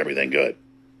and built everything good.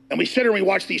 And we sit here and we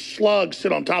watch these slugs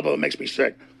sit on top of it. It makes me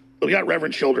sick. But we got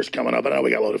Reverend Childers coming up. I know we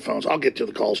got a load of phones. I'll get to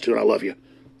the calls too, and I love you.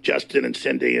 Justin and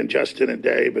Cindy and Justin and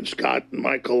Dave and Scott and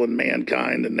Michael and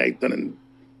Mankind and Nathan and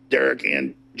Derek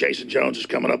and Jason Jones is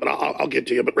coming up, and I'll get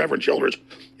to you. But Reverend Childers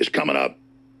is coming up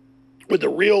with the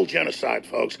real genocide,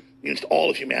 folks, against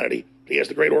all of humanity. He has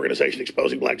the great organization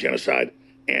Exposing Black Genocide,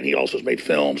 and he also has made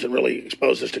films and really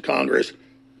exposed this to Congress.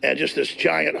 And just this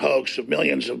giant hoax of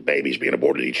millions of babies being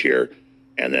aborted each year,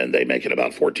 and then they make it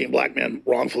about 14 black men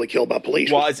wrongfully killed by police.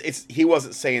 Well, he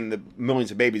wasn't saying the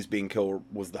millions of babies being killed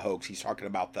was the hoax. He's talking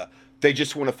about they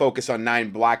just want to focus on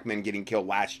 9 black men getting killed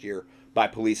last year by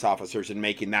police officers and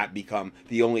making that become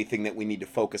the only thing that we need to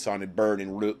focus on and burn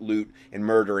and loot and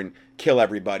murder and kill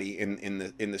everybody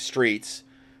in the streets.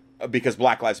 Because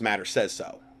Black Lives Matter says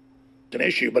so. It's an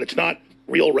issue, but it's not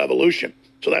real revolution.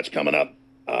 So that's coming up.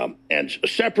 And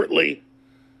separately,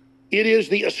 it is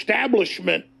the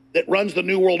establishment that runs the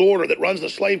New World Order, that runs the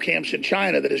slave camps in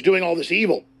China, that is doing all this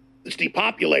evil, that's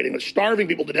depopulating, that's starving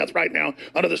people to death right now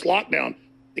under this lockdown,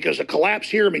 because a collapse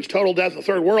here means total death in the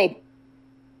third world.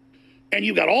 And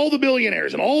you've got all the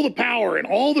billionaires and all the power and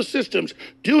all the systems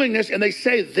doing this, and they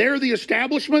say they're the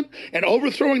establishment, and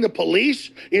overthrowing the police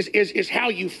is how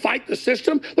you fight the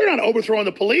system. They're not overthrowing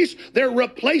the police. They're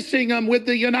replacing them with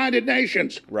the United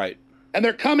Nations. Right. And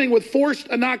they're coming with forced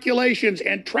inoculations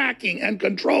and tracking and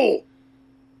control.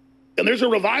 And there's a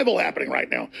revival happening right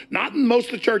now. Not in most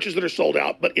of the churches that are sold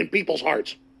out, but in people's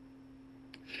hearts.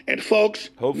 And folks,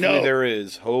 hopefully there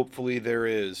is. Hopefully there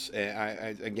is.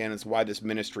 Again, it's why this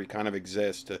ministry kind of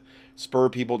exists, to spur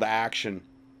people to action.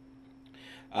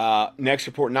 Next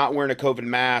report, not wearing a COVID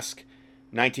mask,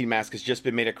 19 mask, has just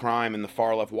been made a crime in the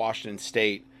far left Washington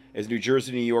state, as New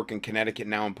Jersey, New York, and Connecticut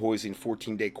now imposing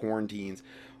 14-day quarantines.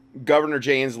 Governor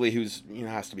Jay Inslee, who's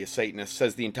has to be a Satanist,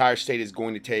 says the entire state is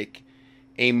going to take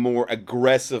a more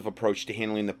aggressive approach to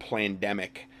handling the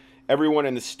pandemic. Everyone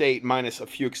in the state, minus a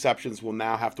few exceptions, will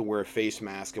now have to wear a face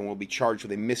mask and will be charged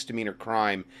with a misdemeanor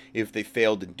crime if they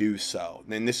fail to do so.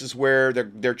 And this is where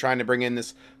they're trying to bring in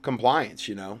this compliance,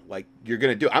 you know, like you're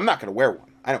going to do. I'm not going to wear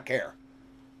one. I don't care.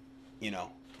 You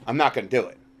know, I'm not going to do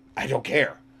it. I don't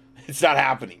care. It's not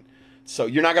happening. So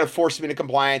you're not going to force me into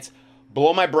compliance.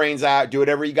 Blow my brains out. Do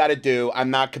whatever you got to do.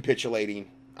 I'm not capitulating.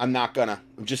 I'm not going to.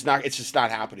 I'm just not. It's just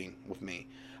not happening with me.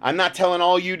 I'm not telling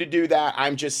all you to do that.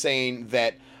 I'm just saying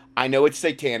that I know it's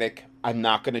satanic. I'm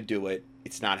not going to do it.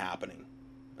 It's not happening.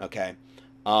 Okay?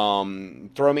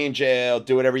 Throw me in jail.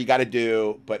 Do whatever you got to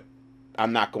do. But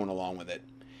I'm not going along with it.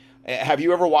 Have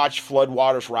you ever watched flood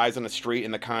waters rise on the street in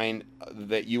the kind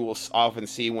that you will often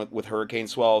see with hurricane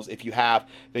swells? If you have,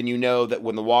 then you know that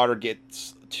when the water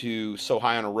gets to so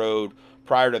high on a road,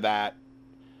 prior to that,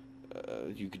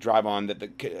 you could drive on that.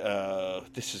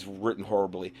 This is written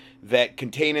horribly. That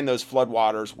contained in those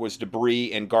floodwaters was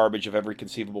debris and garbage of every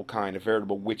conceivable kind, a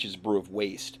veritable witch's brew of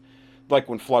waste, like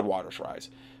when floodwaters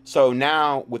rise. So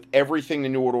now, with everything the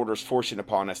New World Order is forcing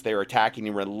upon us, they are attacking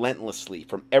you relentlessly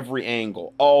from every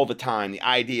angle, all the time. The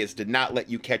idea is to not let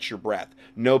you catch your breath.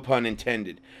 No pun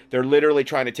intended. They're literally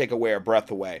trying to take our breath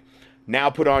away.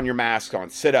 Now put on your mask on.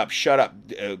 Sit up, shut up,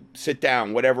 sit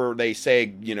down, whatever they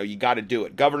say, you know, you got to do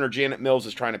it. Governor Janet Mills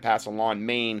is trying to pass a law in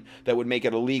Maine that would make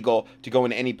it illegal to go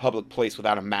into any public place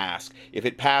without a mask. If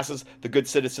it passes, the good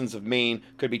citizens of Maine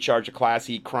could be charged a Class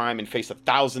E crime and face a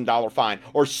 $1,000 fine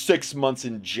or 6 months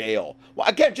in jail. Well,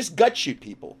 again, just gut shoot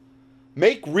people.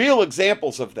 Make real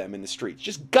examples of them in the streets.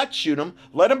 Just gut shoot them.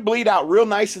 Let them bleed out real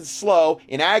nice and slow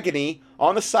in agony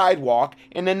on the sidewalk.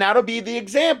 And then that'll be the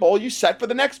example you set for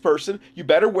the next person. You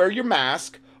better wear your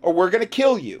mask or we're going to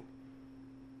kill you.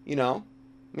 You know?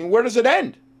 I mean, where does it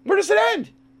end? Where does it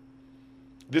end?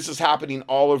 This is happening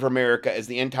all over America as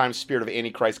the end time spirit of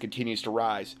Antichrist continues to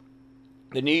rise.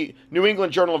 The New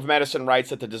England Journal of Medicine writes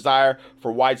that the desire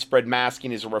for widespread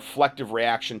masking is a reflective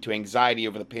reaction to anxiety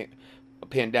over the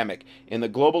pandemic, and the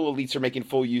global elites are making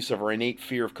full use of our innate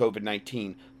fear of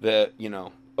COVID-19, the, you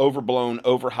know, overblown,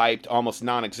 overhyped, almost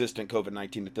non-existent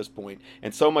COVID-19 at this point,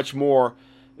 and so much more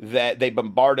that they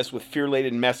bombard us with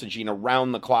fear-laden messaging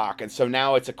around the clock. And so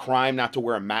now it's a crime not to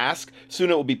wear a mask. Soon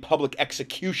it will be public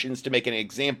executions to make an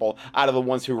example out of the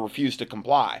ones who refuse to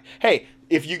comply. Hey,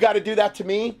 if you got to do that to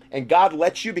me and God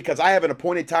lets you because I have an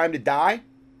appointed time to die,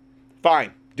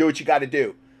 fine, do what you got to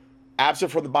do.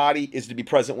 Absent from the body is to be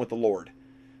present with the Lord.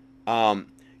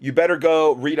 You better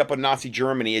go read up on Nazi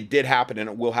Germany. It did happen and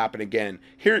it will happen again.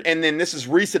 Here, and then this is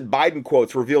recent Biden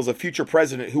quotes reveals a future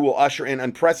president who will usher in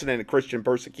unprecedented Christian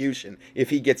persecution if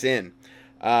he gets in.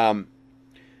 And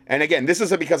again, this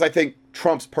isn't because I think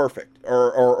Trump's perfect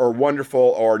or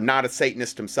wonderful or not a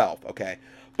Satanist himself, okay?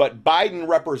 But Biden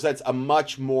represents a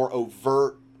much more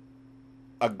overt,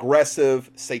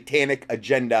 aggressive, satanic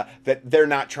agenda that they're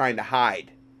not trying to hide,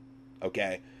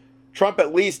 okay? Trump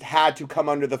at least had to come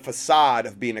under the facade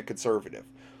of being a conservative.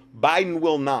 Biden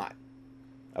will not.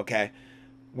 Okay?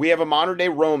 We have a modern-day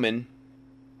Roman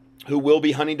who will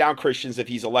be hunting down Christians if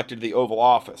he's elected to the Oval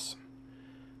Office.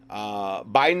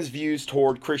 Biden's views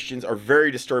toward Christians are very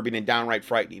disturbing and downright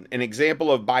frightening. An example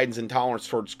of Biden's intolerance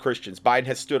towards Christians. Biden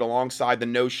has stood alongside the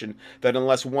notion that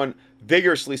unless one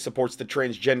vigorously supports the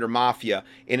transgender mafia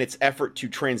in its effort to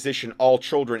transition all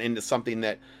children into something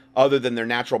that other than their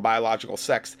natural biological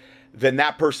sex, then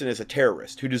that person is a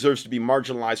terrorist who deserves to be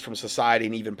marginalized from society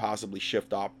and even possibly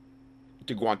shipped off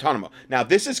to Guantanamo. Now,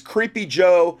 this is creepy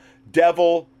Joe,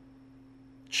 devil,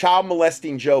 child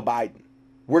molesting Joe Biden.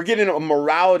 We're getting a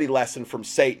morality lesson from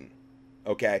Satan,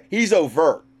 okay? He's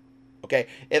overt, okay?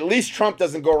 At least Trump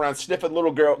doesn't go around sniffing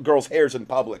little girls' hairs in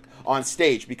public on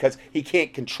stage because he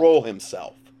can't control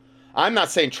himself. I'm not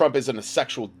saying Trump isn't a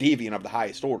sexual deviant of the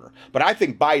highest order, but I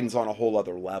think Biden's on a whole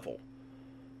other level.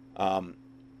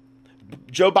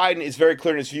 Joe Biden is very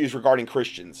clear in his views regarding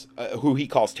Christians, who he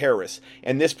calls terrorists.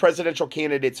 And this presidential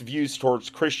candidate's views towards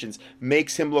Christians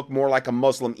makes him look more like a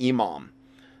Muslim imam.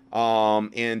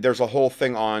 And there's a whole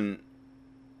thing on,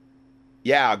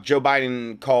 Joe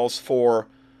Biden calls for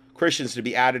Christians to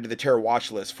be added to the terror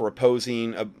watch list for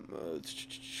opposing.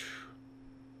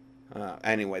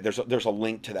 Anyway, there's a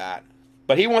link to that.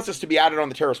 But he wants us to be added on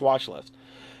the terrorist watch list.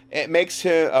 It makes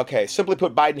him, okay, simply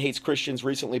put, Biden hates Christians.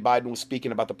 Recently, Biden was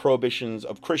speaking about the prohibitions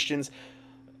of Christians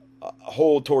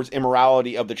hold towards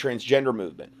immorality of the transgender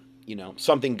movement. You know,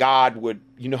 something God would,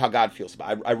 you know how God feels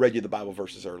about it. I read you the Bible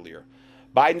verses earlier.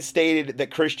 Biden stated that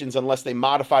Christians, unless they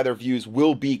modify their views,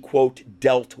 will be, quote,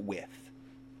 dealt with.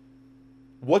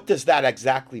 What does that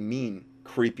exactly mean,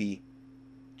 creepy,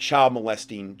 child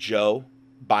molesting Joe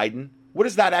Biden? What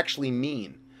does that actually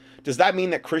mean? Does that mean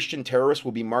that Christian terrorists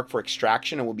will be marked for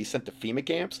extraction and will be sent to FEMA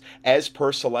camps, as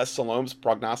per Celeste Salome's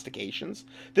prognostications?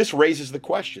 This raises the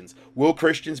questions. Will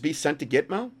Christians be sent to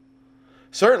Gitmo?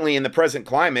 Certainly in the present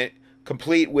climate,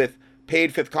 complete with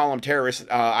paid fifth column terrorists,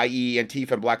 i.e.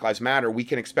 Antifa and Black Lives Matter, we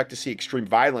can expect to see extreme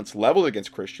violence leveled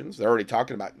against Christians. They're already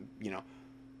talking about,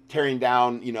 tearing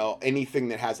down, anything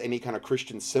that has any kind of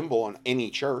Christian symbol in any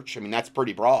church. I mean, that's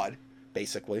pretty broad,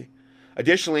 basically.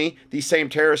 Additionally, these same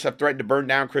terrorists have threatened to burn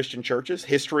down Christian churches.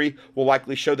 History will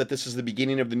likely show that this is the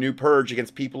beginning of the new purge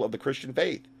against people of the Christian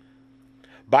faith.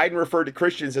 Biden referred to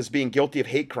Christians as being guilty of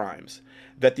hate crimes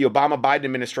that the Obama-Biden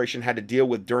administration had to deal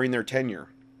with during their tenure.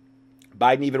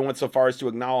 Biden even went so far as to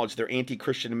acknowledge their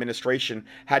anti-Christian administration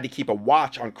had to keep a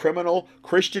watch on criminal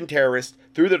Christian terrorists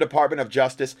through the Department of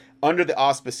Justice under the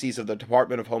auspices of the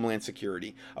Department of Homeland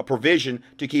Security, a provision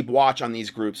to keep watch on these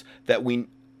groups that we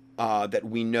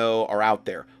know are out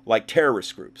there, like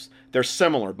terrorist groups. They're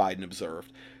similar, Biden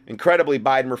observed. Incredibly,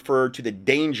 Biden referred to the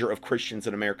danger of Christians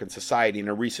in American society in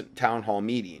a recent town hall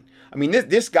meeting. I mean,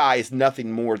 this guy is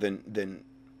nothing more than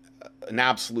an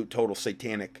absolute total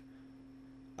satanic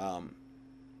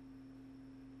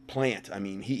plant. I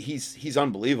mean, he's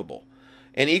unbelievable.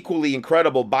 And equally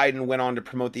incredible, Biden went on to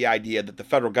promote the idea that the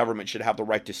federal government should have the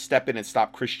right to step in and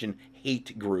stop Christian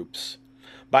hate groups.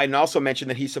 Biden also mentioned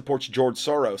that he supports George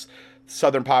Soros'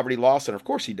 Southern Poverty Law Center, of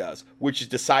course he does, which is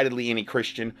decidedly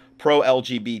anti-Christian,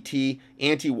 pro-LGBT,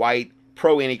 anti-white,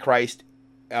 pro-antichrist,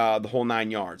 the whole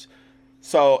 9 yards.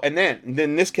 So, and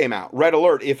then this came out. Red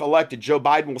alert, if elected, Joe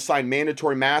Biden will sign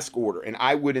mandatory mask order, and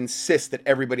I would insist that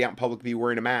everybody out in public be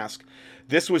wearing a mask.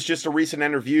 This was just a recent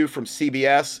interview from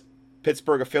CBS,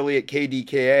 Pittsburgh affiliate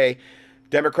KDKA.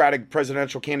 Democratic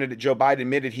presidential candidate Joe Biden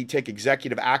admitted he'd take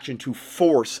executive action to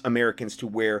force Americans to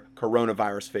wear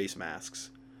coronavirus face masks.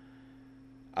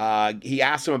 He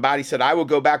asked him about it. He said, I will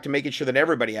go back to making sure that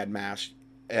everybody had masks.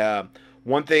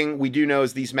 One thing we do know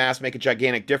is these masks make a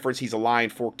gigantic difference. He's a lying,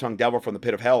 fork-tongued devil from the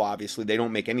pit of hell, obviously. They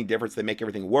don't make any difference. They make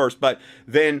everything worse. But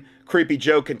then Creepy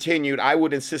Joe continued, I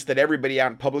would insist that everybody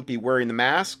out in public be wearing the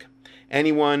mask.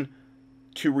 Anyone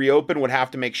to reopen would have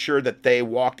to make sure that they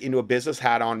walked into a business,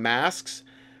 had on masks.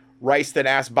 Rice then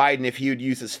asked Biden if he would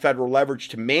use his federal leverage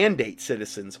to mandate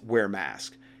citizens wear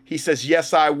masks. He says,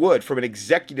 yes, I would. From an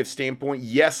executive standpoint,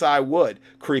 yes, I would,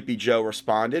 Creepy Joe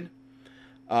responded.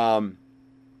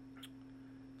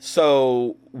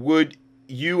 So would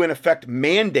you, in effect,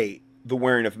 mandate the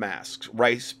wearing of masks?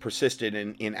 Rice persisted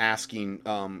in asking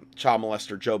child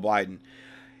molester Joe Biden.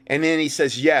 And then he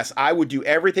says, yes, I would do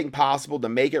everything possible to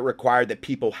make it required that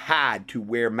people had to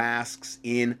wear masks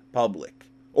in public.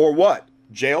 Or what?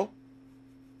 Jail?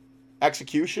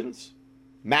 Executions?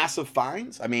 Massive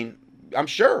fines? I mean, I'm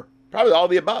sure. Probably all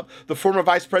the above. The former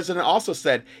vice president also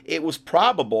said it was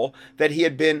probable that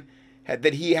he'd be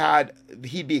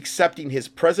accepting his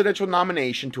presidential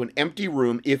nomination to an empty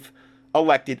room if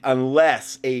elected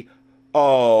unless a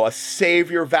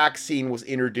savior vaccine was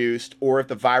introduced or if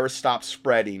the virus stopped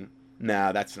spreading.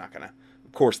 No, that's not going to.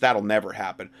 Of course, that'll never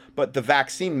happen. But the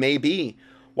vaccine may be.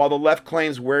 While the left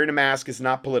claims wearing a mask is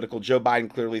not political, Joe Biden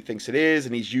clearly thinks it is,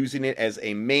 and he's using it as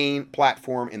a main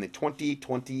platform in the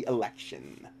 2020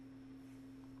 election.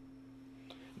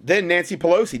 Then Nancy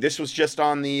Pelosi. This was just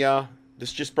on the.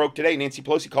 This just broke today. Nancy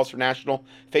Pelosi calls for national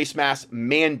face mask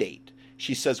mandate.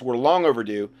 She says we're long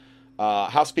overdue.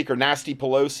 House Speaker Nancy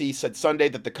Pelosi said Sunday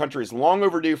that the country is long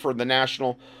overdue for the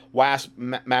national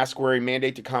mask-wearing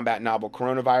mandate to combat novel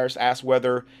coronavirus. Asked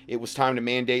whether it was time to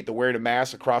mandate the wearing of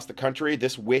masks across the country,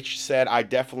 this witch said, I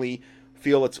definitely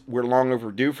feel we're long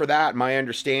overdue for that. My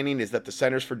understanding is that the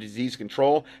Centers for Disease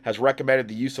Control has recommended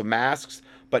the use of masks,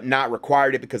 but not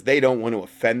required it because they don't want to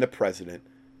offend the president.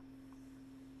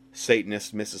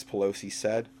 Satanist Mrs. Pelosi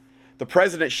said. The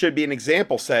president should be an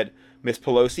example, said Ms.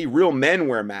 Pelosi. Real men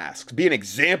wear masks. Be an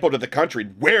example to the country.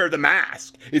 Wear the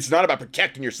mask. It's not about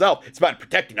protecting yourself. It's about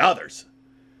protecting others.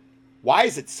 Why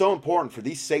is it so important for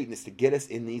these Satanists to get us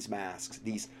in these masks?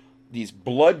 These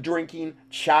blood-drinking,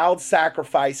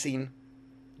 child-sacrificing,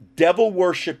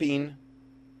 devil-worshipping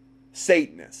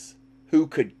Satanists who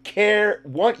could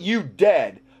want you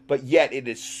dead, but yet it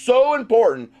is so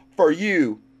important for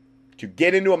you to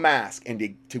get into a mask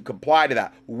and to comply to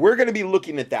that. We're going to be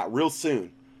looking at that real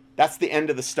soon. That's the end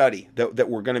of the study that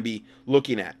we're going to be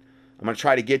looking at. I'm going to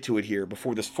try to get to it here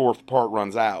before this fourth part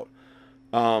runs out.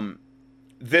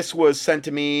 This was sent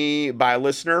to me by a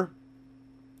listener.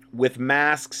 With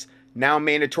masks now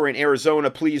mandatory in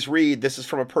Arizona, please read. This is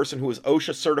from a person who is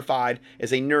OSHA certified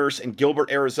as a nurse in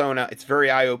Gilbert, Arizona. It's very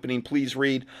eye-opening. Please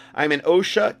read. I'm an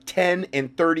OSHA 10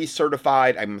 and 30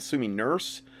 certified, I'm assuming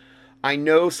nurse. I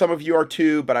know some of you are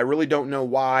too, but I really don't know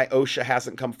why OSHA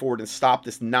hasn't come forward and stopped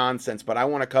this nonsense. But I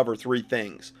want to cover 3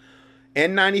 things.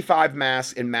 N95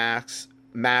 masks and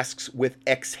masks with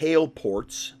exhale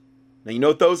ports. Now, you know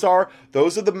what those are?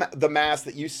 Those are the masks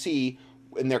that you see,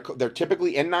 and they're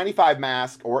typically N95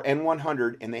 mask or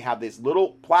N100, and they have this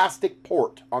little plastic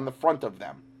port on the front of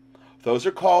them. Those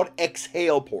are called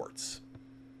exhale ports.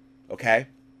 Okay?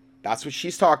 That's what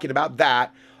she's talking about.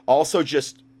 That. Also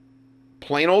just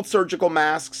plain old surgical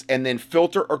masks, and then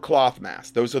filter or cloth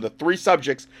masks. Those are the 3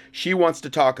 subjects she wants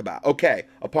to talk about. Okay,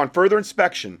 upon further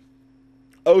inspection,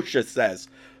 OSHA says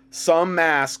some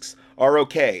masks are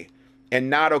okay and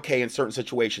not okay in certain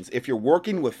situations. If you're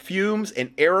working with fumes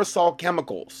and aerosol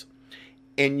chemicals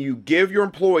and you give your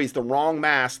employees the wrong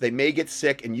mask, they may get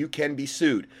sick and you can be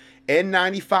sued.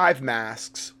 N95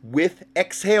 masks with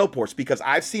exhale ports, because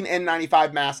I've seen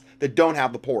N95 masks that don't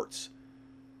have the ports.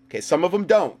 Okay, some of them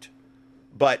don't.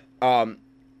 But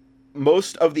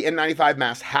most of the N95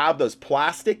 masks have those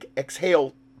plastic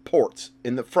exhale ports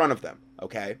in the front of them,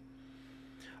 okay?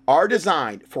 Are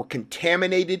designed for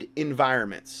contaminated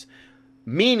environments.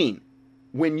 Meaning,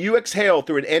 when you exhale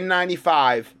through an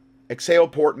N95 exhale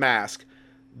port mask,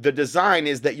 the design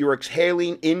is that you're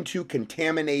exhaling into a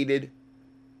contaminated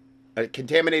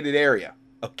area,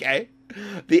 okay?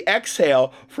 The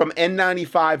exhale from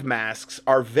N95 masks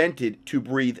are vented to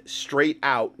breathe straight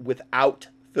out without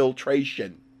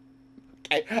filtration.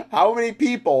 Okay? How many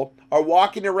people are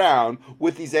walking around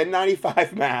with these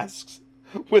N95 masks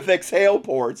with exhale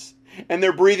ports and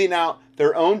they're breathing out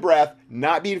their own breath,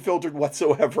 not being filtered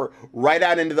whatsoever, right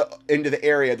out into the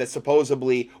area that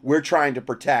supposedly we're trying to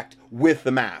protect with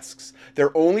the masks?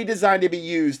 They're only designed to be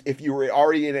used if you were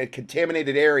already in a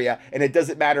contaminated area, and it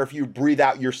doesn't matter if you breathe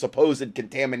out your supposed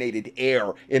contaminated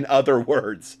air, in other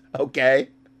words, okay?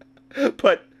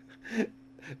 But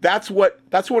that's one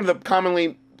of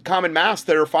the common masks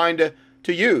that are fine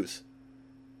to use.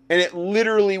 And it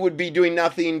literally would be doing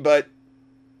nothing but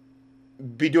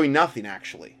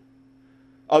actually.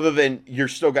 Other than you're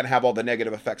still going to have all the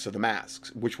negative effects of the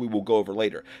masks, which we will go over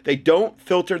later. They don't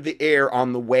filter the air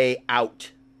on the way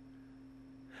out.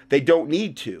 They don't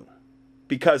need to,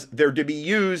 because they're to be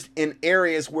used in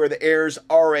areas where the air's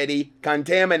already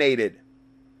contaminated.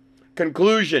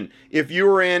 Conclusion: if you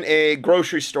were in a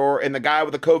grocery store and the guy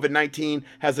with the COVID-19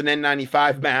 has an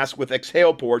N95 mask with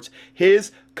exhale ports,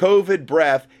 his COVID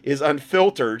breath is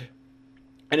unfiltered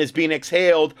and is being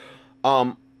exhaled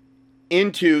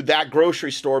into that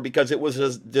grocery store because it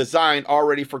was designed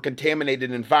already for contaminated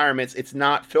environments. It's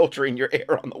not filtering your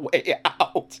air on the way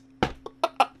out.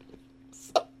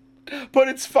 But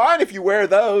it's fine if you wear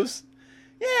those.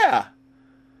 Yeah.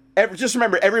 Just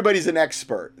remember, everybody's an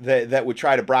expert that would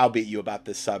try to browbeat you about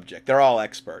this subject. They're all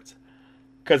experts,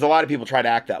 because a lot of people try to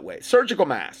act that way. Surgical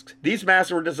masks. These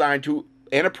masks were designed to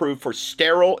and approved for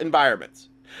sterile environments.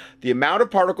 The amount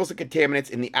of particles and contaminants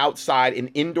in the outside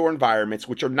and indoor environments,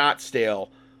 which are not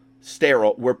sterile,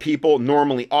 where people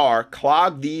normally are,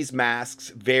 clog these masks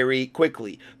very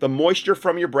quickly. The moisture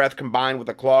from your breath combined with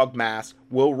a clogged mask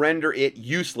will render it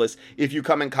useless if you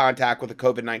come in contact with a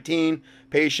COVID-19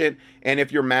 patient, and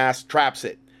if your mask traps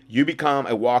it. You become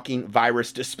a walking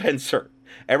virus dispenser.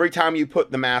 Every time you put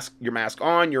your mask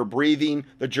on, you're breathing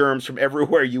the germs from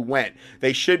everywhere you went.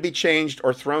 They should be changed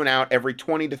or thrown out every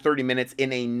 20 to 30 minutes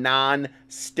in a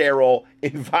non-sterile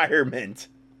environment.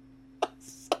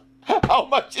 How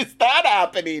much is that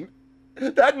happening?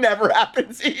 That never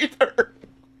happens either.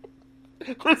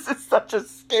 This is such a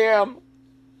scam.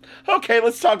 Okay,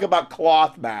 let's talk about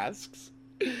cloth masks.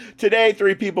 Today,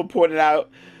 3 people pointed out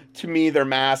to me their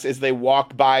masks as they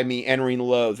walked by me entering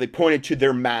Lowe's. They pointed to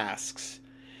their masks.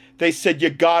 They said, "You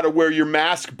gotta wear your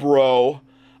mask, bro."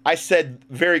 I said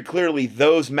very clearly,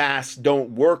 those masks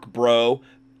don't work, bro.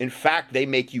 In fact, they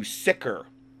make you sicker.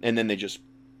 And then they just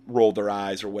rolled their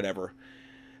eyes or whatever.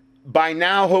 By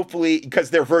now, hopefully,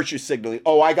 because they're virtue signaling,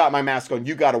 "Oh, I got my mask on,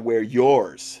 you got to wear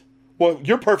yours." Well,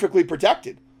 you're perfectly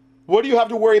protected. What do you have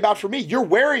to worry about for me? You're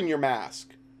wearing your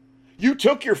mask. You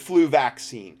took your flu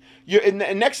vaccine. And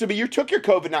next to me, you took your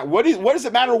COVID-19. What does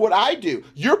it matter what I do?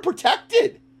 You're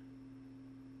protected.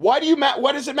 What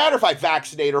does it matter if I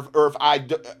vaccinate or if I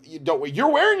don't? You're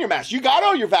wearing your mask. You got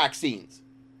all your vaccines.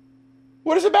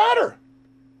 What does it matter?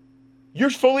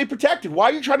 You're fully protected. Why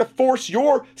are you trying to force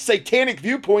your satanic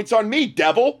viewpoints on me,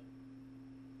 devil?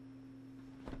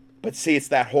 But see, it's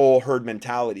that whole herd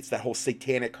mentality. It's that whole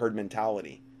satanic herd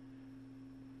mentality.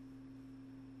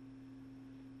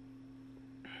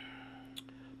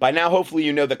 By now, hopefully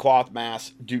you know the cloth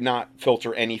masks do not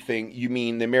filter anything. You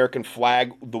mean the American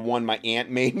flag, the one my aunt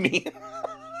made me?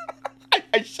 I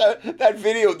I showed that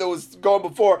video that was going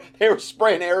before. They were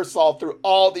spraying aerosol through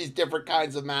all these different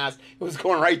kinds of masks. It was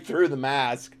going right through the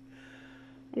mask.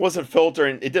 It wasn't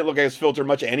filtering. It didn't look like it was filtering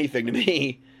much of anything to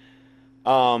me.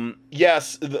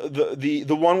 Yes,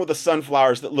 the one with the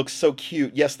sunflowers that looks so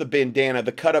cute. Yes, the bandana,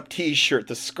 the cut up t-shirt,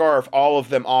 the scarf, all of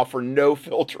them offer no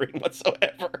filtering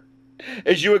whatsoever.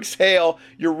 As you exhale,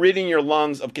 you're ridding your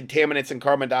lungs of contaminants and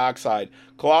carbon dioxide.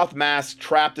 Cloth masks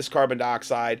trap this carbon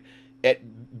dioxide. At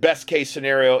best case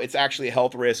scenario, it's actually a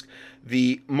health risk.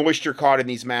 The moisture caught in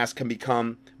these masks can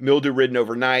become mildew-ridden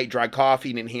overnight. Dry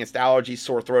coughing, enhanced allergies,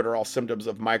 sore throat are all symptoms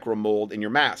of micromold in your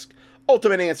mask.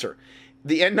 Ultimate answer.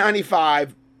 The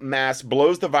N95 mask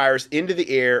blows the virus into the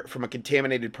air from a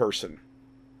contaminated person.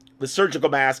 The surgical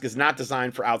mask is not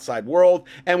designed for outside world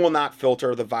and will not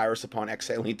filter the virus upon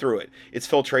exhaling through it. Its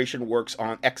filtration works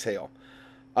on exhale.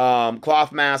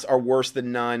 Cloth masks are worse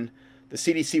than none. The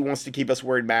CDC wants to keep us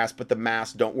wearing masks, but the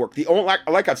masks don't work. The only,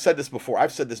 like I've said this before,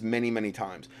 I've said this many, many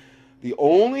times. The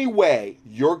only way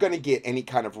you're going to get any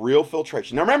kind of real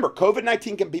filtration. Now remember,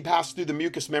 COVID-19 can be passed through the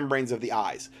mucous membranes of the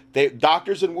eyes.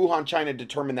 Doctors in Wuhan, China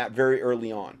determined that very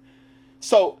early on.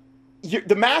 So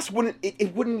the mask wouldn't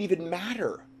even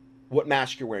matter what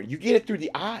mask you're wearing. You get it through the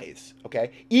eyes,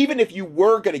 okay? Even if you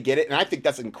were going to get it, and I think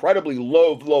that's incredibly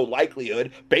low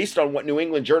likelihood based on what New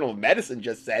England Journal of Medicine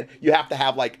just said, you have to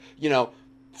have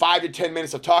 5 to 10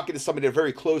 minutes of talking to somebody at a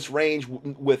very close range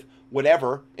with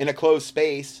whatever in a closed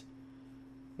space.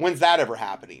 When's that ever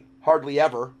happening? Hardly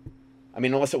ever. I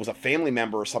mean, unless it was a family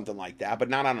member or something like that, but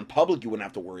not out in public, you wouldn't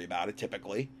have to worry about it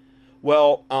typically.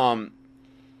 Well,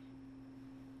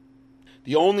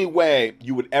 the only way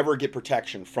you would ever get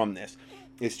protection from this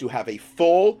is to have a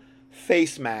full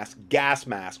face mask, gas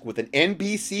mask with an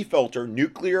NBC filter,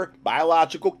 nuclear,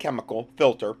 biological, chemical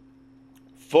filter,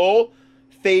 full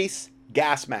face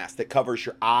gas mask that covers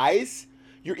your eyes,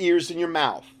 your ears, and your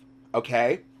mouth,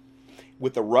 okay?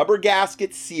 With a rubber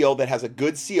gasket seal that has a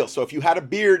good seal. So if you had a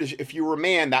beard, if you were a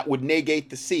man, that would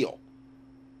negate the seal,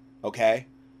 okay?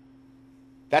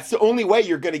 That's the only way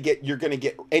you're going to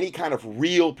get any kind of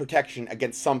real protection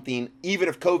against something, even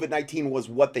if COVID-19 was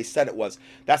what they said it was.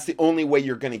 That's the only way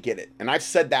you're going to get it. And I've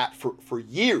said that for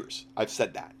years. I've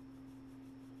said that.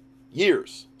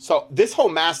 Years. So this whole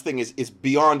mask thing is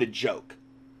beyond a joke.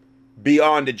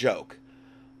 Beyond a joke.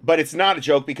 But it's not a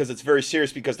joke because it's very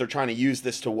serious because they're trying to use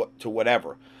this to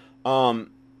whatever.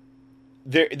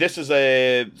 This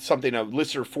is something a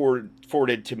listener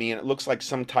forwarded to me, and it looks like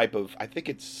some type of, I think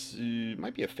it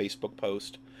might be a Facebook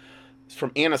post. It's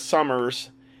from Anna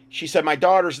Summers. She said, my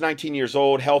daughter's 19 years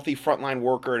old, healthy frontline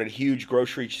worker at a huge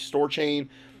grocery store chain.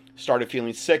 Started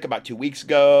feeling sick about 2 weeks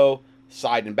ago.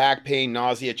 Side and back pain,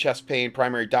 nausea, chest pain.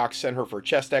 Primary doc sent her for a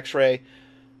chest x-ray.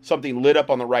 Something lit up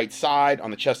on the right side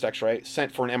on the chest x-ray.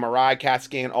 Sent for an MRI, CAT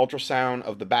scan, ultrasound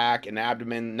of the back and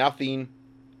abdomen. Nothing.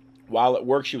 While at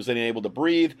work, she was unable to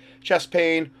breathe. Chest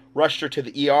pain. Rushed her to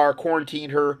the ER.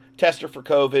 Quarantined her. Tested her for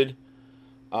COVID.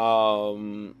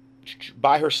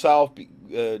 By herself.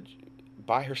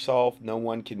 By herself. No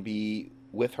one can be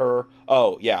with her.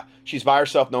 Oh, yeah. She's by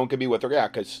herself. No one can be with her. Yeah,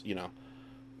 because,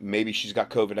 maybe she's got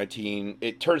COVID-19.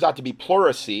 It turns out to be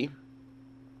pleurisy,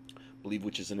 I believe,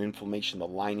 which is an inflammation of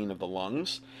the lining of the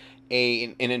lungs.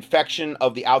 An infection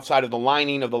of the outside of the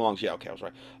lining of the lungs. Yeah, okay, I was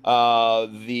right.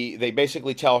 They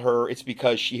basically tell her it's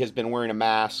because she has been wearing a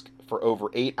mask for over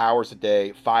 8 hours a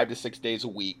day, 5 to 6 days a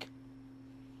week.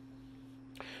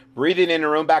 Breathing in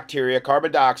her own bacteria,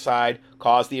 carbon dioxide,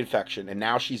 caused the infection. And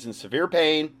now she's in severe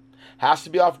pain, has to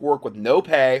be off work with no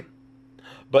pay.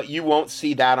 But you won't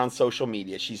see that on social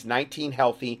media. She's 19,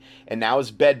 healthy, and now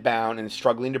is bedbound and is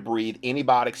struggling to breathe,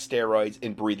 antibiotics, steroids,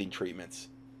 and breathing treatments.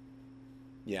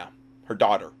 Yeah, her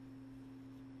daughter.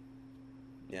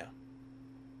 Yeah.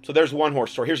 So there's one horror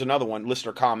story. Here's another one.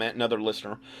 Listener comment, another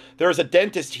listener. There's a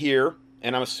dentist here,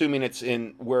 and I'm assuming it's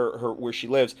in where she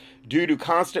lives. Due to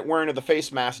constant wearing of the face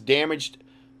mask,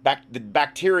 the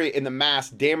bacteria in the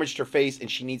mask damaged her face, and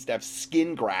she needs to have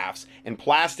skin grafts and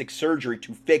plastic surgery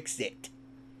to fix it.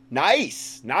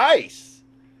 Nice.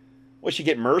 What, she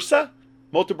get MRSA?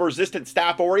 Multiple resistant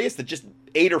Staph aureus that just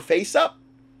ate her face up?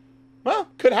 Well,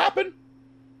 could happen.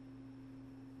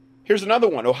 Here's another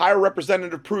one. Ohio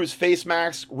representative proves face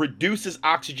mask reduces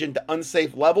oxygen to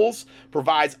unsafe levels.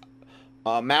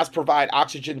 Masks provide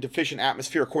oxygen deficient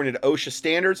atmosphere according to OSHA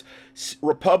standards.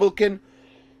 Republican,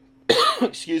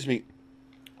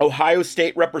 Ohio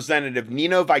State Representative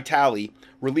Nino Vitale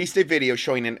released a video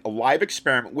showing a live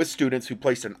experiment with students who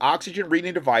placed an oxygen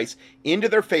reading device into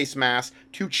their face mask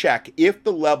to check if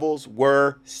the levels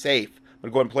were safe. I'm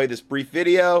going to go ahead and play this brief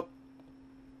video.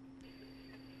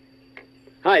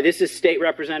 Hi, this is State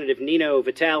Representative Nino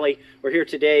Vitale. We're here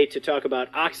today to talk about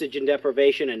oxygen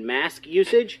deprivation and mask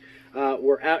usage.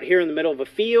 We're out here in the middle of a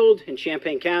field in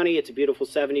Champaign County. It's a beautiful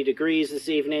 70 degrees this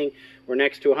evening. We're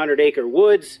next to 100-acre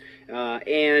woods.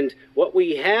 And what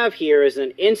we have here is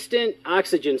an instant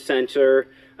oxygen sensor.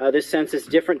 This senses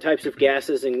different types of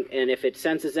gases, and if it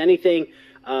senses anything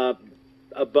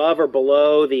above or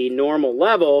below the normal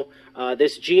level,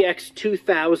 this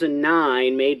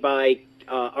GX2009 made by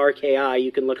RKI, you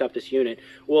can look up this unit,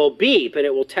 will beep and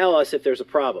it will tell us if there's a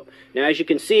problem. Now, as you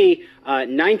can see,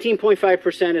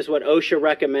 19.5% is what OSHA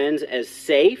recommends as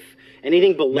safe.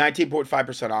 Anything below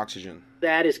 19.5% oxygen.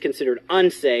 That is considered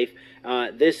unsafe.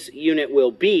 This unit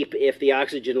will beep if the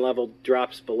oxygen level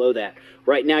drops below that.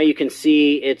 Right now you can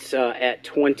see it's at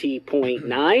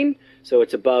 20.9, so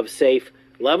it's above safe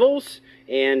levels.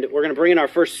 And we're going to bring in our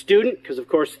first student because, of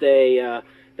course, the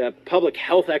public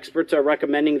health experts are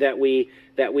recommending that we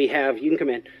have, you can come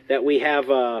in, that we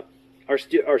have our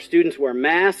students wear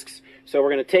masks. So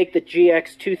we're going to take the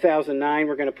GX2009,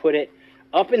 we're going to put it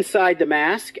up inside the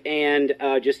mask and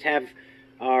just have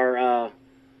our...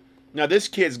 Now this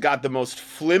kid's got the most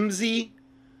flimsy,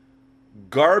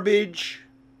 garbage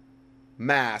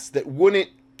mask that wouldn't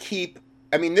keep...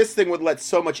 I mean, this thing would let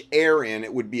so much air in,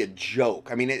 it would be a joke.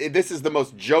 I mean, this is the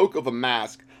most joke of a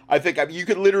mask. I think you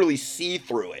could literally see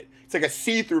through it. It's like a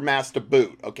see-through mask to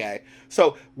boot, okay?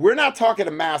 So we're not talking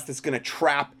a mask that's going to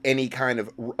trap any kind of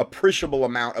appreciable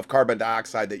amount of carbon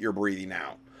dioxide that you're breathing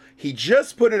out. He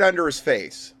just put it under his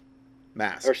face.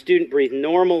 Mask. Our student breathe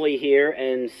normally here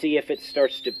and see if it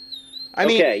starts to... I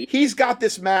mean, he's got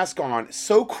this mask on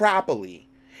so crappily,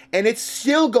 and it's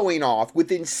still going off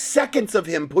within seconds of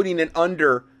him putting it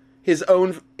under his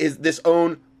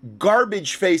own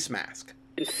garbage face mask.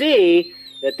 You can see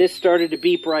that this started to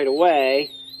beep right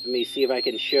away. Let me see if I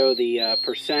can show the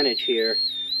percentage here.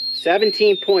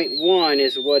 17.1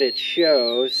 is what it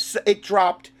shows. It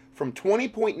dropped from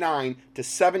 20.9 to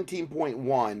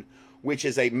 17.1, which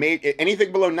is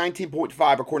anything below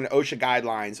 19.5 according to OSHA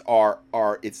guidelines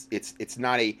it's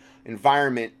not a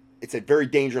environment. It's a very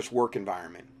dangerous work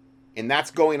environment. And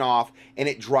that's going off, and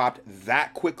it dropped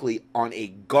that quickly on a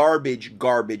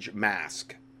garbage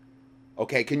mask.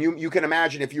 Okay, you can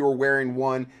imagine if you were wearing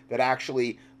one that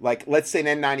actually, like, let's say an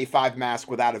N95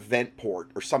 mask without a vent port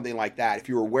or something like that. If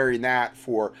you were wearing that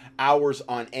for hours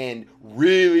on end,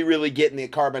 really getting the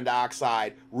carbon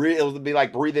dioxide, it'll be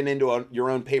like breathing into your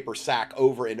own paper sack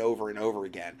over and over and over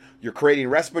again. You're creating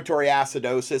respiratory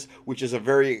acidosis, which is a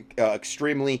very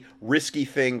extremely risky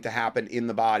thing to happen in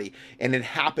the body. And it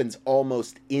happens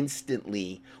almost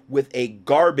instantly with a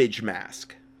garbage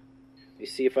mask. Let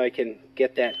me see if I can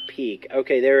get that peak.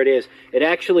 Okay, there it is. It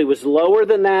actually was lower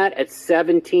than that at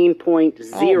 17.0.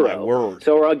 Oh, my word.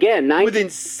 So again, within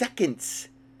seconds.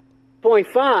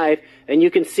 0.5, and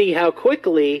you can see how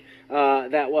quickly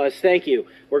that was. Thank you.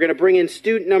 We're going to bring in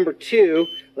student number 2.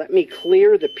 Let me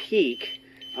clear the peak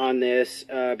on this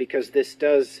because this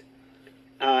does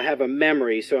have a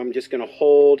memory. So I'm just going to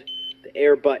hold the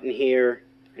air button here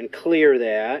and clear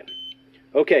that.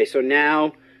 Okay, so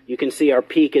now you can see our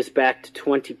peak is back to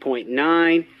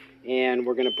 20.9, and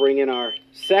we're going to bring in our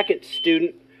second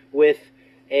student with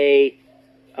the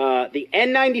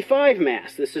N95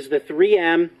 mask. This is the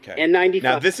 3M N95.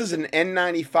 Now, this is an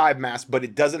N95 mask, but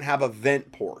it doesn't have a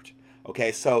vent port.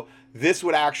 Okay, so this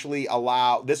would actually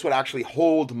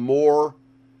hold more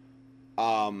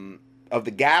of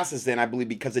the gases in, I believe,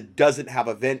 because it doesn't have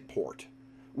a vent port.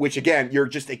 Which, again,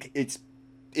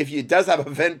 if it does have a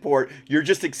vent port, you're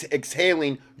just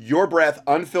exhaling your breath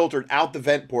unfiltered out the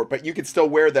vent port, but you can still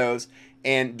wear those,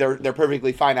 and they're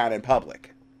perfectly fine out in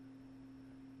public.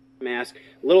 Mask.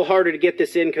 A little harder to get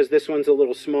this in because this one's a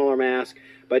little smaller mask,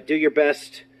 but do your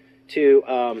best to...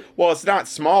 Well, it's not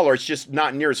smaller, it's just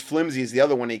not near as flimsy as the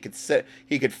other one. He could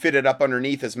fit it up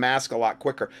underneath his mask a lot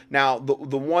quicker. Now, the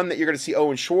one that you're going to see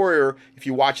Owen Schroyer, if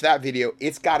you watch that video,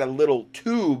 it's got a little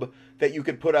tube that you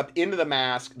could put up into the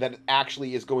mask that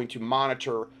actually is going to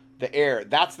monitor the air.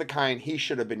 That's the kind he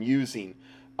should have been using.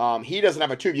 He doesn't have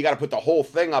a tube. You got to put the whole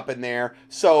thing up in there.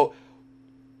 So,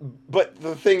 but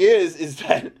the thing is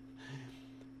that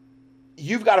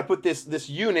you've got to put this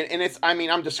unit, and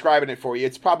I'm describing it for you.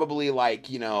 It's probably like,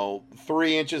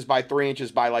 3 inches by 3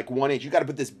 inches by like 1 inch. You got to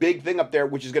put this big thing up there,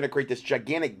 which is going to create this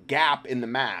gigantic gap in the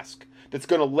mask that's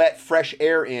going to let fresh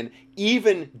air in.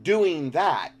 Even doing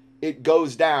that, it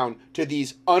goes down to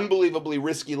these unbelievably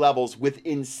risky levels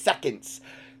within seconds.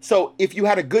 So if you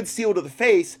had a good seal to the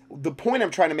face, the point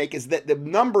I'm trying to make is that the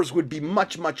numbers would be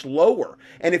much, much lower.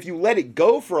 And if you let it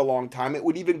go for a long time, it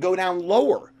would even go down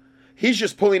lower. He's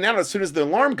just pulling out as soon as the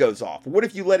alarm goes off. What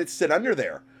if you let it sit under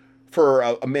there for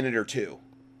a minute or two.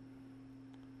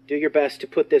 Do your best to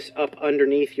put this up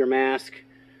underneath your mask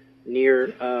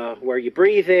near where you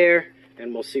breathe there,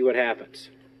 and we'll see what happens.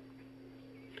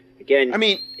 Again, I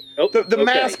mean, the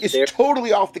mask is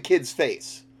totally off the kid's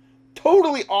face.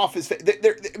 Totally off his face.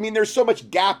 I mean, there's so much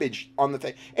gappage on the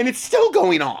thing, and it's still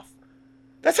going off.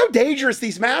 That's how dangerous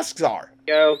these masks are.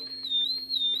 Go.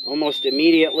 Almost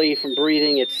immediately from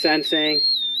breathing, it's sensing.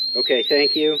 Okay,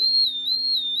 thank you.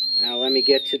 Now let me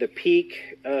get to the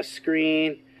peak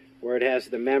screen where it has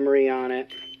the memory on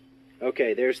it.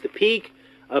 Okay, there's the peak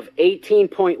of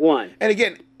 18.1. And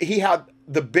again, he had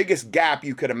the biggest gap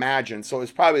you could imagine, so it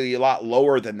was probably a lot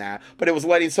lower than that, but it was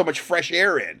letting so much fresh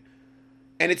air in.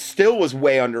 And it still was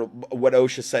way under what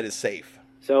OSHA said is safe.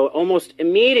 So almost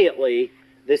immediately,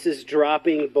 this is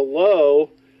dropping below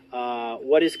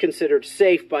what is considered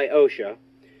safe by OSHA.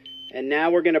 And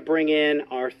now we're going to bring in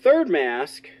our third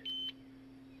mask,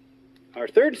 our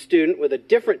third student with a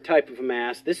different type of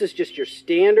mask. This is just your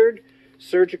standard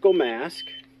surgical mask.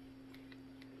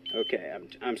 Okay,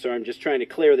 I'm sorry, I'm just trying to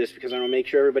clear this because I want to make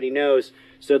sure everybody knows.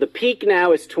 So the peak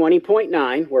now is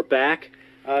 20.9. We're back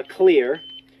clear.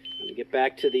 Let me get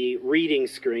back to the reading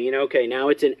screen. Okay, now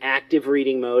it's in active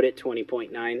reading mode at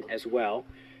 20.9 as well.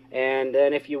 And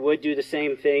then if you would do the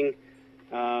same thing.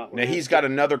 Now he's got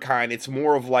another kind. It's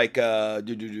more of like a...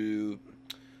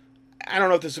 I don't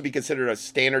know if this would be considered a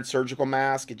standard surgical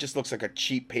mask. It just looks like a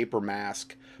cheap paper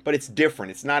mask. But it's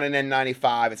different. It's not an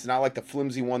N95. It's not like the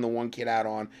flimsy one the one kid had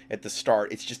on at the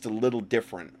start. It's just a little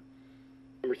different.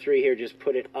 Number 3 here, just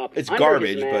put it up. It's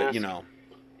garbage, but you know.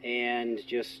 And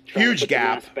just try huge to put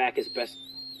gap. the mask back as best.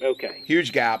 Okay.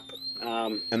 Huge gap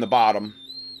in the bottom.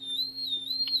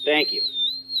 Thank you.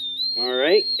 All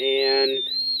right, and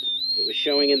it was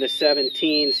showing in the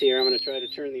 17s here. I'm going to try to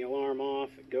turn the alarm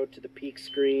off and go to the peak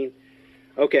screen.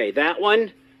 Okay, that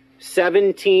one,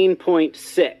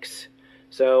 17.6.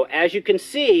 So as you can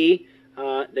see,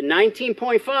 the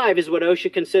 19.5 is what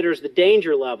OSHA considers the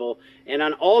danger level. And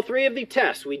on all 3 of the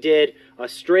tests, we did a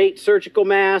straight surgical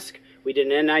mask, we did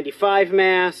an N95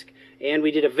 mask, and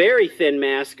we did a very thin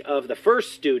mask of the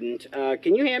first student.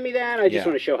 Can you hand me that? I just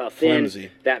want to show how thin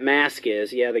that mask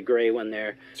is. Yeah, the gray one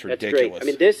there. It's ridiculous. That's great. I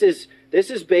mean, this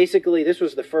is basically, this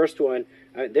was the first one.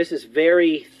 This is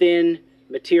very thin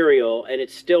material, and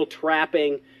it's still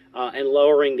trapping and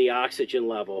lowering the oxygen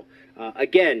level.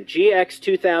 Again, GX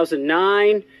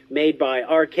 2009, made by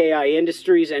RKI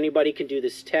Industries. Anybody can do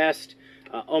this test.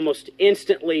 Almost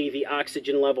instantly, the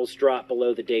oxygen levels drop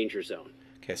below the danger zone.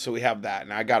 Okay, so we have that,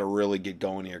 and I got to really get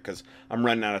going here because I'm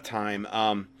running out of time.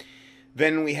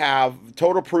 Then we have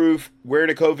Total Proof, wearing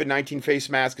a COVID-19 face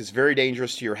mask is very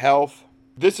dangerous to your health.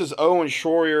 This is Owen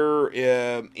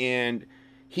Schroyer, and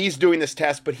he's doing this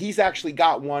test, but he's actually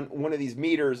got one of these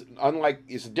meters, unlike,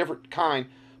 it's a different kind,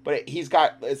 but he's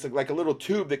got, it's like a little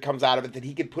tube that comes out of it that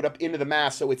he can put up into the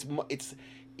mask, so it's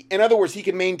in other words, he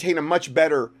can maintain a much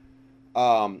better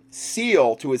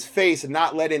seal to his face and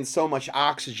not let in so much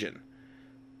oxygen.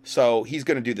 So he's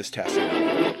going to do this test.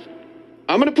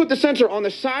 I'm going to put the sensor on the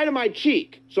side of my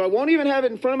cheek, so I won't even have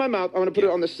it in front of my mouth. I'm going to put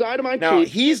it on the side of my cheek. Now,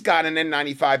 he's got an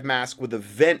N95 mask with a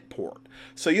vent port.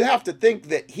 So you have to think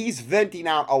that he's venting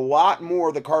out a lot more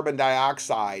of the carbon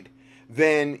dioxide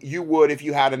than you would if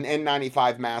you had an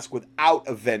N95 mask without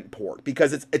a vent port,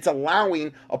 because it's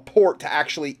allowing a port to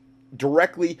actually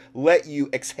directly let you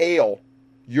exhale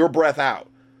your breath out.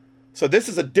 So this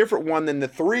is a different one than the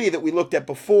 3 that we looked at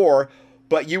before,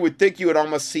 but you would think you would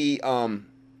almost see lower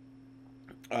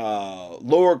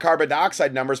carbon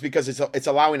dioxide numbers because it's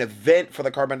allowing a vent for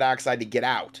the carbon dioxide to get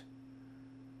out.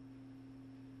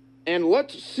 And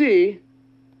let's see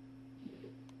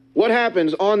what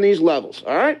happens on these levels,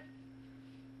 all right?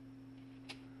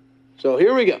 So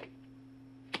here we go.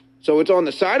 So it's on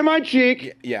the side of my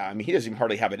cheek. Yeah, I mean, he doesn't even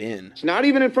hardly have it in. It's not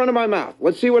even in front of my mouth.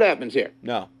 Let's see what happens here.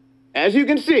 No. As you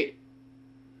can see.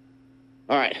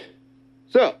 All right.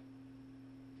 So,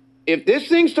 if this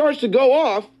thing starts to go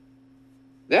off,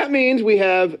 that means we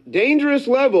have dangerous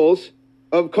levels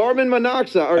of carbon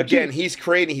monoxide. Again,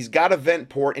 he's got a vent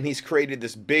port, and he's created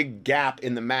this big gap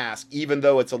in the mask, even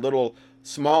though it's a little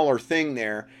smaller thing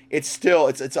there. It's still,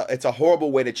 it's a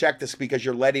horrible way to check this because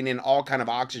you're letting in all kind of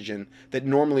oxygen that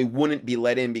normally wouldn't be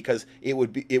let in because it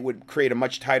would create a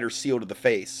much tighter seal to the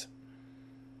face.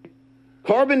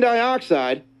 Carbon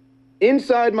dioxide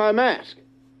inside my mask.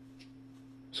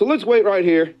 So let's wait right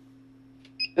here.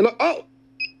 And look,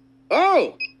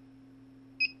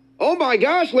 oh my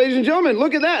gosh, ladies and gentlemen,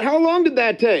 look at that. How long did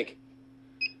that take?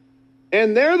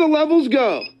 And there the levels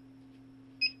go.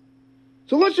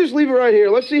 So let's just leave it right here.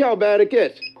 Let's see how bad it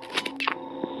gets.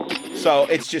 So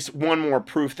it's just one more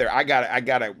proof there. I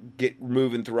gotta get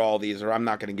moving through all these, or I'm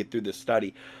not gonna get through this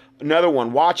study. Another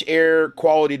one: watch air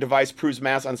quality device proves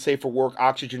mask unsafe for work.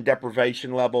 Oxygen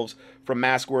deprivation levels from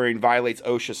mask wearing violates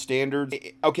OSHA standards.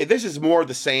 Okay, this is more of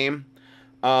the same.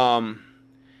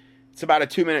 It's about a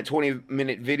 2-minute,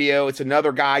 20-minute video. It's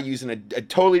another guy using a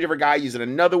totally different guy using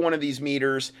another one of these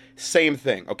meters. Same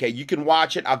thing. Okay, you can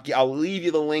watch it. I'll leave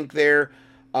you the link there,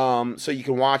 so you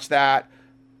can watch that.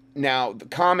 Now, the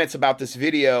comments about this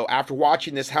video, after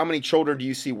watching this, how many children do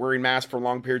you see wearing masks for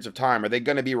long periods of time? Are they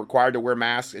going to be required to wear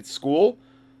masks at school?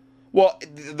 Well,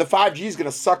 the 5G is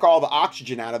going to suck all the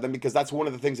oxygen out of them, because that's one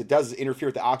of the things it does, is interfere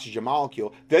with the oxygen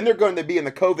molecule. Then they're going to be in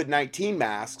the COVID-19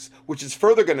 masks, which is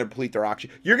further going to deplete their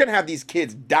oxygen. You're going to have these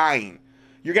kids dying.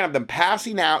 You're going to have them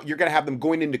passing out. You're going to have them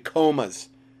going into comas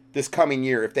this coming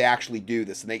year if they actually do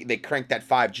this, and they crank that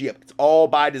 5G up. It's all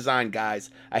by design, guys.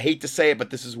 I hate to say it, but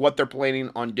this is what they're planning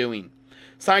on doing.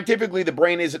 Scientifically, the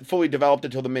brain isn't fully developed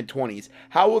until the mid-20s.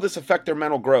 How will this affect their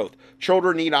mental growth?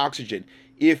 Children need oxygen.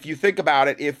 If you think about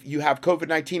it, if you have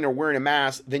COVID-19 or wearing a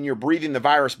mask, then you're breathing the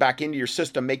virus back into your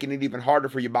system, making it even harder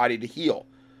for your body to heal.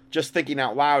 Just thinking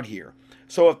out loud here.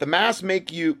 So if the masks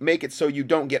make it so you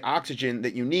don't get oxygen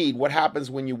that you need, what happens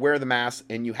when you wear the mask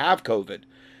and you have COVID?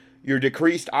 Your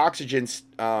decreased oxygen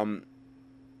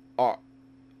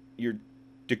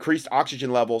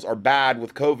levels are bad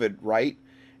with COVID, right?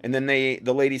 And then the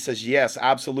lady says, yes,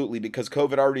 absolutely, because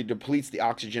COVID already depletes the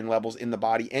oxygen levels in the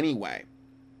body anyway.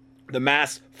 The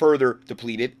mask further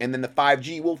deplete it, and then the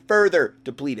 5G will further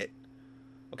deplete it.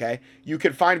 Okay? You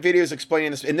can find videos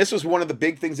explaining this, and this was one of the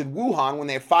big things in Wuhan when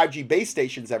they have 5G base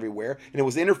stations everywhere, and it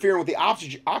was interfering with the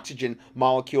oxygen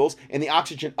molecules and the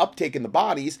oxygen uptake in the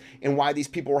bodies, and why these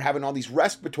people were having all these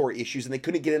respiratory issues, and they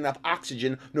couldn't get enough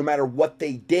oxygen no matter what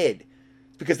they did,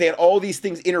 because they had all these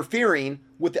things interfering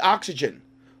with the oxygen.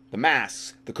 The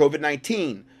masks, the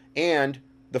COVID-19, and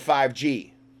the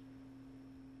 5G.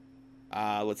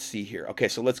 Let's see here. Okay,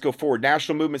 so let's go forward.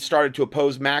 National movement started to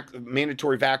oppose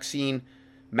mandatory vaccine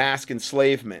mask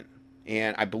enslavement.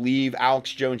 And I believe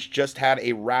Alex Jones just had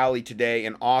a rally today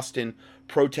in Austin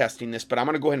protesting this, but I'm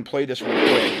going to go ahead and play this real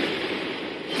quick.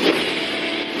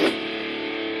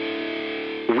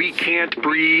 We can't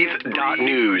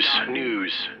breathe.news.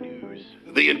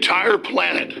 The entire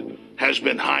planet has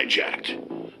been hijacked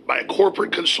by a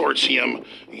corporate consortium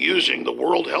using the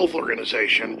World Health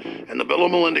Organization and the Bill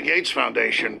and Melinda Gates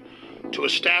Foundation to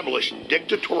establish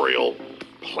dictatorial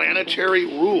planetary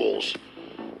rules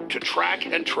to track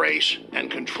and trace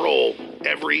and control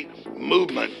every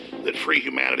movement that free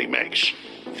humanity makes.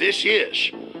 This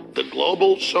is the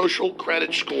global social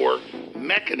credit score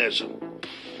mechanism.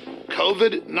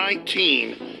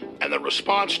 COVID-19 and the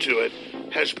response to it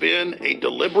has been a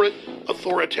deliberate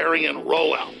authoritarian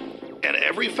rollout, and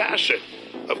every facet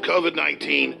of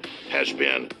COVID-19 has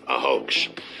been a hoax.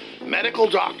 Medical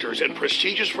doctors and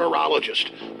prestigious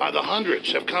virologists by the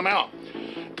hundreds have come out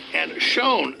and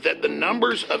shown that the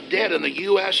numbers of dead in the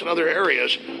U.S. and other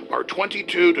areas are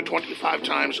 22 to 25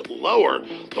 times lower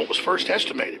than what was first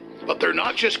estimated. But they're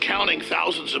not just counting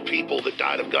thousands of people that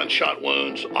died of gunshot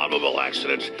wounds, automobile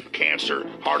accidents, cancer,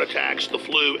 heart attacks, the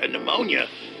flu, and pneumonia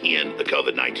in the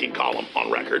COVID-19 column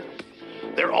on record.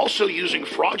 They're also using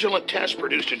fraudulent tests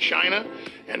produced in China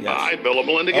and by Bill and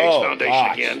Melinda Gates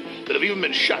Foundation again that have even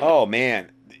been shut. Oh,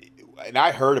 man. And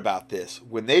I heard about this.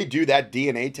 When they do that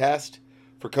DNA test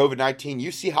for COVID-19,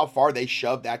 you see how far they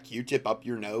shove that Q-tip up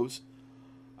your nose?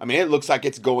 I mean, it looks like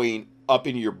it's going up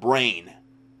into your brain.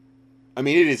 I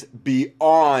mean, it is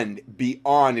beyond.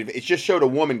 It just showed a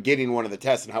woman getting one of the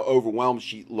tests and how overwhelmed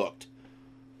she looked.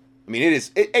 I mean,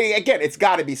 again, it's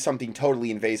got to be something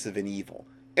totally invasive and evil.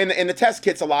 And the test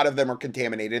kits, a lot of them are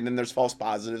contaminated, and then there's false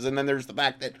positives, and then there's the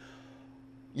fact that,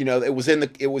 you know, it was in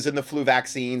the flu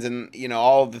vaccines, and, you know,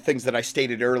 all of the things that I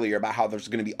stated earlier about how there's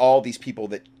going to be all these people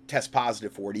that test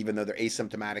positive for it, even though they're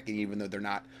asymptomatic and even though they're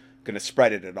not going to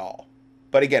spread it at all.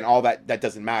 But again, all that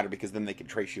doesn't matter, because then they can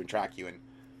trace you and track you and,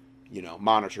 you know,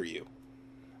 monitor you.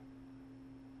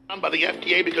 By the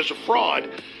FDA because of fraud,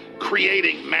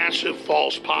 creating massive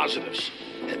false positives.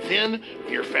 And then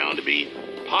when you're found to be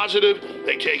positive,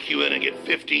 they take you in and get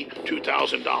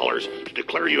 $52,000 to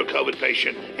declare you a COVID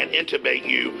patient and intubate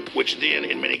you, which then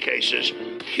in many cases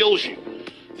kills you.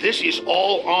 This is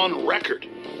all on record.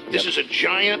 This is a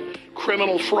giant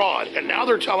criminal fraud. And now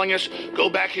they're telling us, go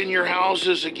back in your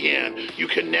houses again. You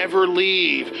can never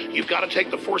leave. You've got to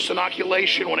take the forced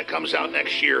inoculation when it comes out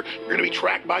next year. You're going to be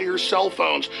tracked by your cell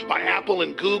phones, by Apple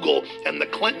and Google and the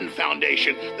Clinton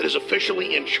Foundation that is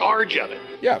officially in charge of it.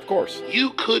 Yeah, of course. You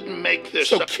couldn't make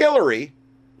this up. So Hillary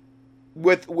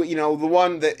with you know, the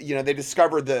one that, you know, they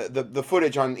discovered the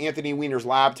footage on Anthony Weiner's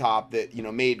laptop that, you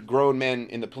know, made grown men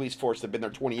in the police force that have been there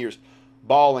 20 years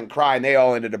bawl and cry, and they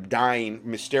all ended up dying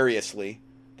mysteriously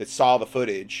that saw the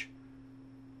footage.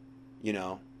 You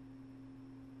know,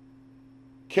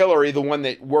 Hillary, the one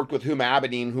that worked with Huma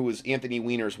Abedin, who was Anthony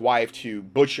Weiner's wife, to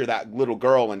butcher that little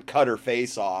girl and cut her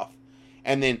face off,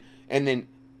 and then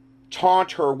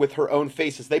taunt her with her own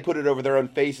faces. They put it over their own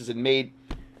faces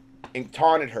and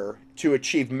taunted her to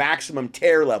achieve maximum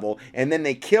terror level, and then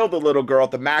they killed the little girl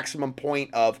at the maximum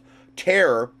point of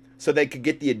terror so they could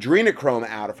get the adrenochrome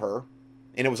out of her.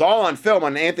 And it was all on film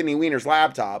on Anthony Weiner's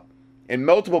laptop, and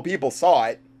multiple people saw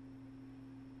it.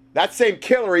 That same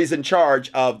Hillary's in charge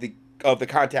of the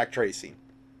contact tracing.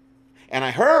 And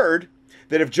I heard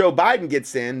that if Joe Biden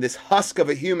gets in, this husk of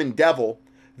a human devil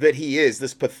that he is,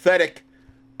 this pathetic,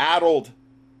 addled,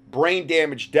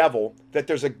 brain-damaged devil, that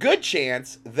there's a good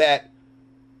chance that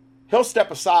he'll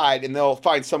step aside and they'll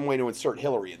find some way to insert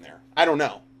Hillary in there. I don't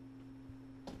know.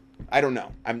 I've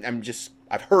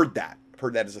heard that. I've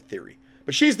heard that as a theory.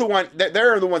 But she's the one,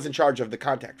 they're the ones in charge of the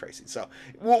contact tracing. So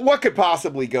what could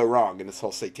possibly go wrong in this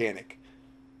whole satanic,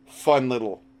 fun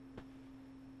little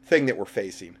thing that we're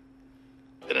facing?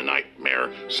 In a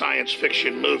nightmare science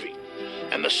fiction movie.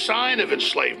 And the sign of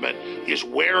enslavement is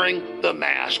wearing the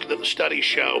mask that the studies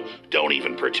show don't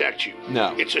even protect you.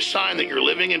 No. It's a sign that you're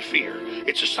living in fear.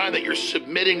 It's a sign that you're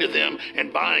submitting to them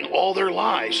and buying all their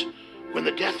lies, when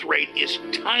the death rate is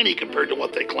tiny compared to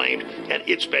what they claimed, and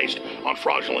it's based on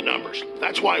fraudulent numbers.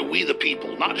 That's why we, the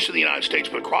people, not just in the United States,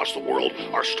 but across the world,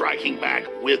 are striking back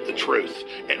with the truth.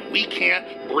 And we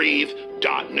can't breathe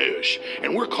 .news.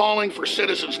 And we're calling for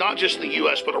citizens, not just in the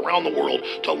U.S., but around the world,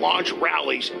 to launch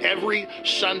rallies every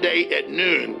Sunday at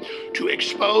noon to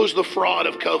expose the fraud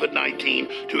of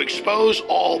COVID-19, to expose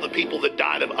all the people that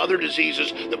died of other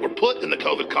diseases that were put in the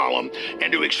COVID column,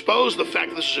 and to expose the fact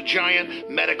that this is a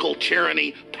giant medical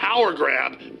tyranny power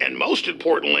grab, and most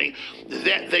importantly,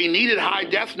 that they needed high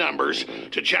death numbers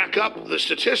to jack up the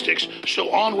statistics.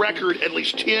 So on record, at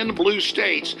least 10 blue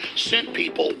states sent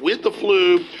people with the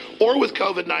flu or with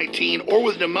COVID-19 or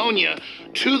with pneumonia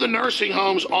to the nursing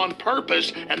homes on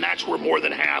purpose, and that's where more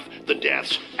than half the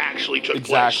deaths actually took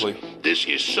place. This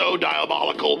is so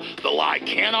diabolical. The lie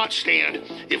cannot stand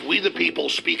if we, the people,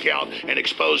 speak out and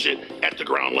expose it at the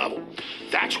ground level.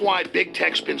 That's why big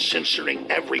tech's been censoring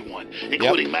everyone,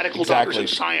 including medical doctors and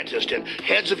scientists and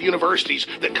heads of universities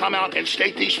that come out and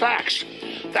state these facts.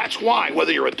 That's why,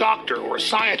 whether you're a doctor or a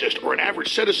scientist or an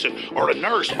average citizen or a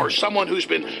nurse or someone who's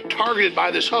been targeted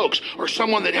by this hoax or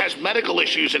someone that has medical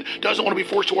issues and doesn't want to be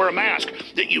forced to wear a mask,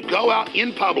 that you go out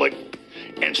in public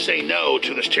and say no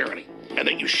to this tyranny, and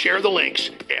that you share the links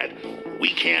at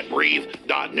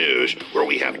WeCan'tBreathe.news, where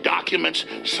we have documents,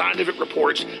 scientific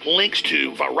reports, links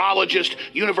to virologists,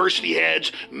 university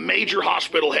heads, major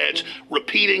hospital heads,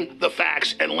 repeating the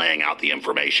facts and laying out the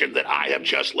information that I have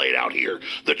just laid out here.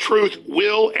 The truth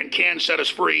will and can set us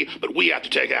free, but we have to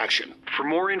take action. For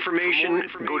more information,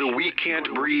 go to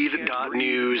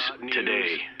WeCan'tBreathe.news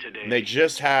today. They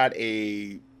just had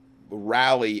a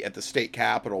rally at the state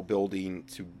capitol building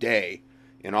today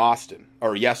in Austin,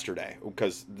 or yesterday,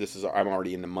 because I'm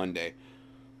already into Monday,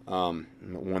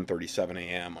 1:37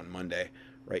 a.m. on Monday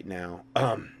right now.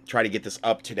 Try to get this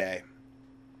up today,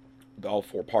 all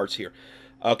 4 parts here.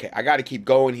 Okay, I got to keep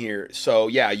going here. So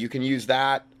yeah, you can use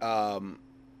that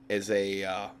as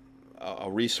a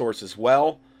resource as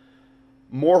well.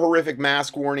 More horrific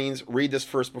mask warnings. Read this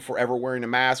first before ever wearing a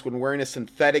mask. When wearing a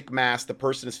synthetic mask, the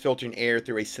person is filtering air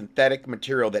through a synthetic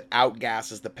material that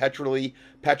outgasses the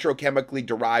petrochemically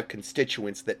derived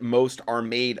constituents that most are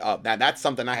made of. Now, that's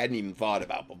something I hadn't even thought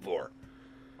about before.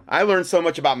 I learned so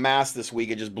much about masks this week,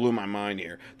 it just blew my mind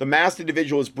here. The masked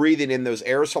individual is breathing in those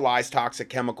aerosolized toxic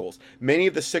chemicals. Many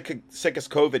of the sickest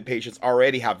COVID patients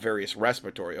already have various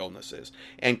respiratory illnesses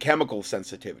and chemical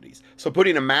sensitivities. So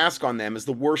putting a mask on them is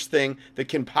the worst thing that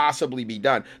can possibly be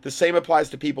done. The same applies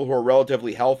to people who are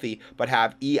relatively healthy but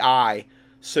have EI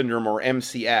syndrome or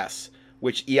MCS,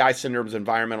 which EI syndrome is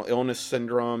environmental illness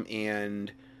syndrome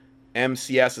and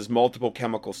MCS is multiple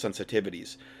chemical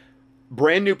sensitivities.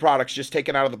 Brand new products just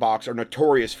taken out of the box are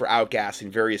notorious for outgassing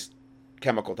various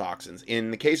chemical toxins.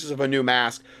 In the cases of a new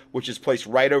mask, which is placed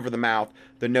right over the mouth,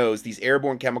 the nose, these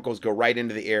airborne chemicals go right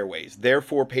into the airways.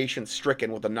 Therefore, patients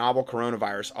stricken with a novel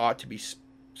coronavirus ought to be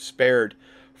spared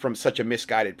from such a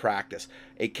misguided practice.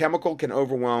 A chemical can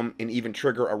overwhelm and even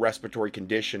trigger a respiratory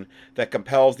condition that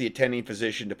compels the attending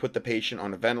physician to put the patient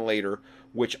on a ventilator,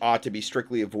 which ought to be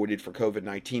strictly avoided for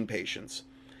COVID-19 patients.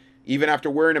 Even after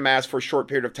wearing a mask for a short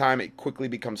period of time, it quickly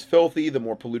becomes filthy. The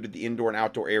more polluted the indoor and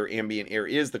outdoor air, ambient air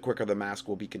is, the quicker the mask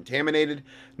will be contaminated.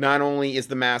 Not only is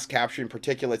the mask capturing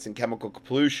particulates and chemical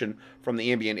pollution from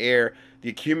the ambient air, the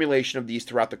accumulation of these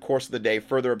throughout the course of the day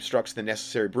further obstructs the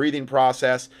necessary breathing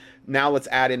process. Now let's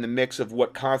add in the mix of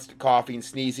what constant coughing,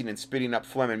 sneezing, and spitting up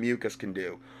phlegm and mucus can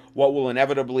do. What will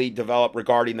inevitably develop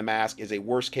regarding the mask is a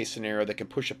worst-case scenario that can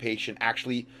push a patient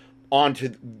actually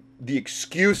onto the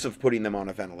excuse of putting them on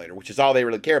a ventilator, which is all they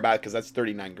really care about because that's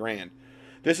 39 grand.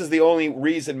 This is the only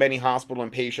reason many hospital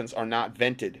and patients are not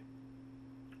vented.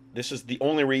 This is the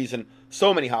only reason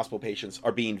so many hospital patients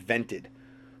are being vented,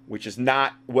 which is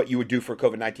not what you would do for a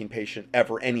COVID-19 patient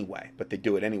ever anyway, but they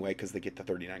do it anyway because they get the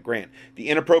 39 grand. The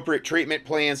inappropriate treatment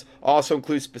plans also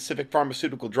include specific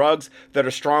pharmaceutical drugs that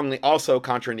are strongly also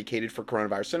contraindicated for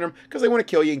coronavirus syndrome because they want to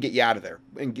kill you and get you out of there,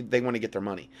 and they want to get their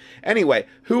money. Anyway,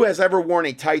 who has ever worn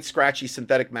a tight, scratchy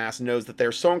synthetic mask knows that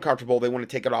they're so uncomfortable they want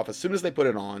to take it off as soon as they put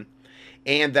it on,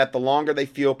 and that the longer they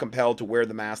feel compelled to wear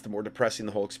the mask, the more depressing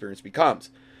the whole experience becomes.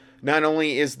 Not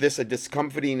only is this a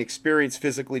discomforting experience,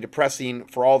 physically depressing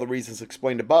for all the reasons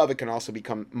explained above, it can also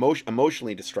become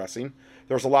emotionally distressing.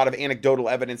 There's a lot of anecdotal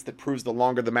evidence that proves the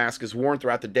longer the mask is worn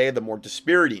throughout the day, the more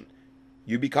dispiriting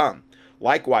you become.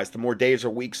 Likewise, the more days or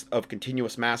weeks of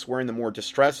continuous mask wearing, the more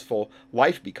distressful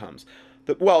life becomes.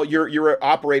 Well, you're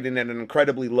operating at an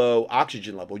incredibly low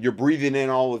oxygen level. You're breathing in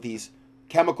all of these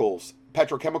chemicals,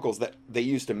 petrochemicals that they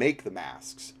use to make the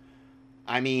masks.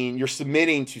 I mean, you're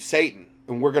submitting to Satan.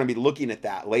 And we're going to be looking at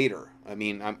that later. I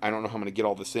mean, I don't know how I'm going to get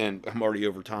all this in. I'm already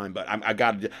over time, but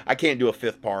I can't do a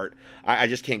fifth part. I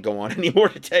just can't go on anymore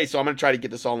today, so I'm going to try to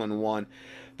get this all in one.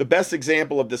 The best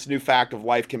example of this new fact of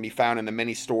life can be found in the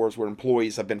many stores where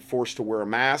employees have been forced to wear a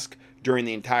mask during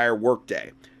the entire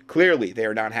workday. Clearly, they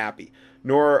are not happy,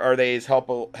 nor are they as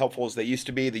helpful as they used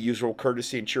to be. The usual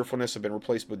courtesy and cheerfulness have been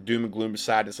replaced with doom and gloom,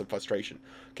 sadness, and frustration.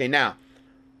 Okay, now,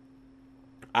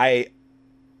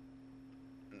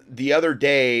 the other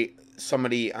day,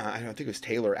 somebody, I think it was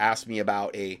Taylor, asked me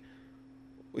about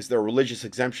is there a religious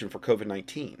exemption for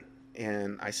COVID-19?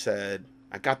 And I said,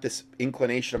 I got this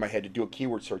inclination in my head to do a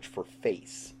keyword search for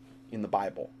face in the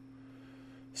Bible.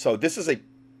 So this is a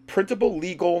printable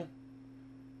legal,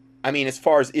 I mean, as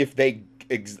far as if they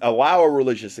allow a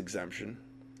religious exemption,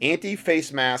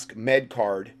 anti-face mask med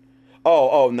card.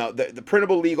 Oh, no, the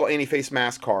printable legal anti-face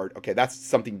mask card. Okay, that's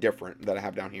something different that I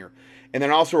have down here. And then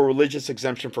also a religious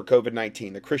exemption for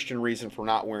COVID-19, the Christian reason for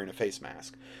not wearing a face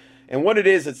mask. And what it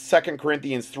is, it's 2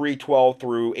 Corinthians 3:12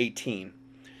 through 18.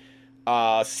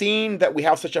 Seeing that we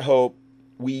have such a hope,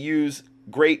 we use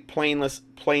great plainness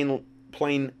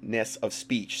of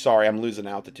speech. Sorry, I'm losing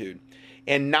altitude.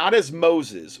 And not as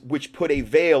Moses, which put a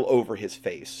veil over his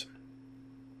face.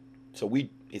 So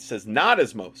it says not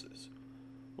as Moses,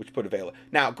 which put a veil.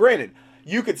 Now, granted,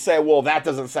 you could say, well, that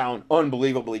doesn't sound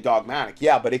unbelievably dogmatic.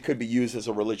 Yeah, but it could be used as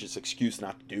a religious excuse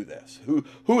not to do this.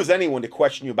 Who is anyone to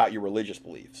question you about your religious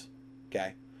beliefs?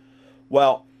 Okay.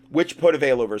 Well, which put a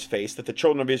veil over his face, that the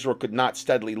children of Israel could not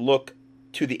steadily look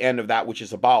to the end of that which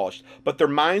is abolished. But their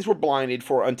minds were blinded,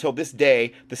 for until this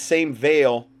day, the same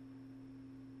veil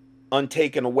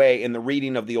untaken away in the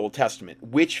reading of the Old Testament,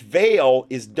 which veil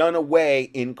is done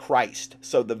away in Christ.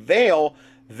 So the veil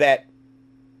that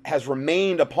has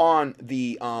remained upon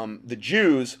the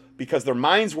Jews because their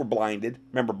minds were blinded.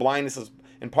 Remember, blindness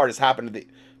in part has happened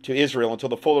to Israel until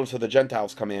the fullness of the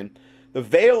Gentiles come in. The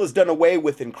veil is done away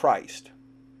with in Christ.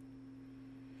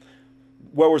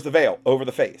 Where was the veil? Over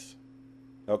the face.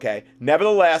 Okay.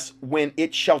 Nevertheless, when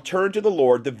it shall turn to the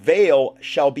Lord, the veil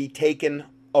shall be taken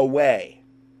away.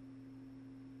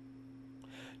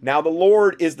 Now the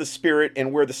Lord is the Spirit,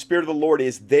 and where the Spirit of the Lord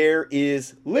is, there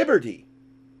is liberty.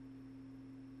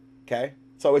 Okay?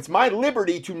 So it's my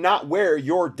liberty to not wear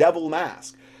your devil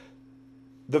mask.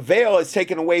 The veil is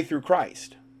taken away through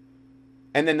Christ.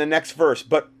 And then the next verse,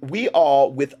 but we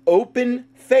all with open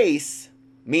face,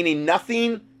 meaning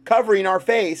nothing covering our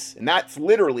face, and that's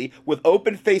literally with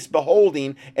open face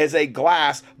beholding as a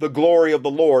glass the glory of the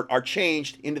Lord, are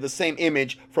changed into the same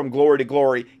image from glory to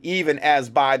glory, even as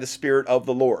by the Spirit of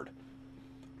the Lord.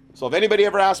 So if anybody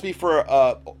ever asks me for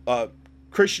a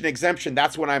Christian exemption,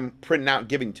 that's what I'm printing out and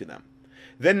giving to them.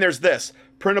 Then there's this,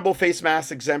 printable face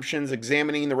mask exemptions,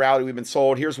 examining the reality we've been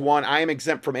sold. Here's one. I am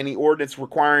exempt from any ordinance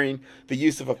requiring the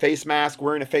use of a face mask.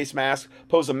 Wearing a face mask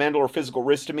pose a mental or physical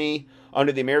risk to me.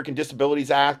 Under the American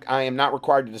Disabilities Act, I am not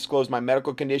required to disclose my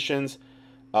medical conditions.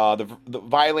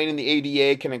 Violating the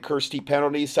ADA can incur steep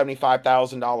penalties,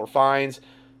 $75,000 fines,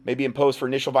 may be imposed for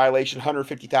initial violation,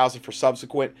 $150,000 for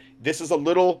subsequent. This is a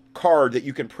little card that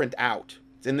you can print out.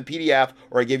 It's in the PDF,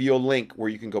 or I give you a link where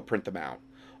you can go print them out.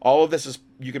 All of this is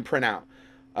you can print out.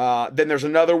 Then there's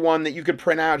another one that you can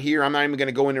print out here. I'm not even going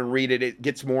to go in and read it. It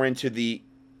gets more into the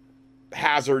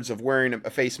hazards of wearing a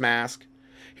face mask.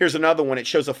 Here's another one. It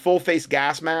shows a full face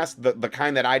gas mask, the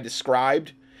kind that I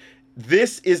described.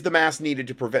 This is the mask needed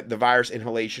to prevent the virus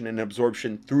inhalation and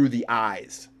absorption through the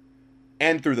eyes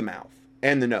and through the mouth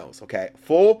and the nose, okay?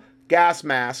 Full gas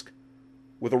mask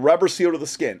with a rubber seal to the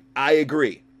skin. I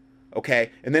agree,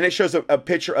 okay? And then it shows a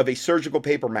picture of a surgical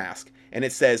paper mask, and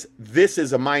it says, this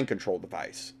is a mind control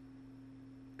device.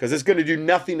 Because it's going to do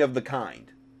nothing of the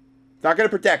kind. It's not going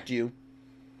to protect you.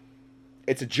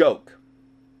 It's a joke.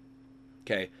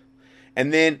 Okay?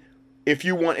 And then, if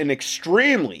you want an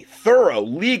extremely thorough,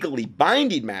 legally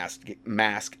binding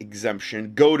mask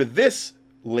exemption, go to this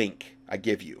link I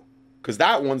give you. Because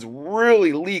that one's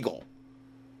really legal.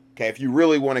 Okay, if you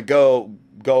really want to go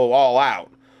all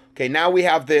out. Okay, now we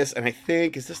have this, and I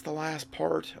think, is this the last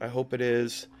part? I hope it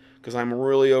is. Because I'm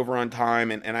really over on time,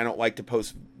 and I don't like to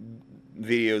post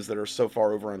videos that are so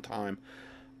far over on time.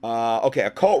 Okay,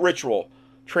 occult ritual.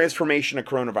 Transformation of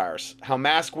coronavirus. How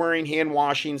mask wearing, hand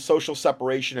washing, social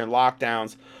separation, and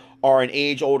lockdowns are an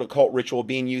age-old occult ritual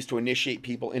being used to initiate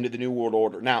people into the New World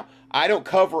Order. Now, I don't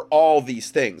cover all these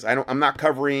things. I'm not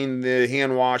covering the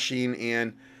hand washing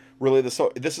and really this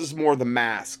is more the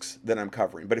masks that I'm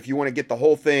covering. But if you want to get the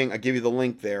whole thing, I'll give you the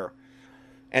link there.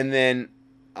 And then,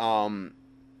 then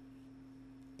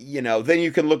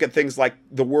you can look at things like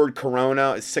the word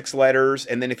corona is 6 letters.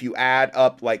 And then if you add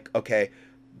up, like, okay,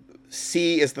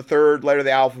 C is the 3rd letter of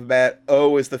the alphabet,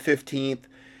 O is the 15th,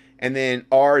 and then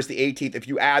R is the 18th. If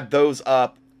you add those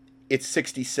up, it's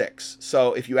 66.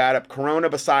 So if you add up Corona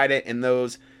beside it and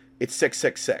those, it's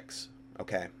 666.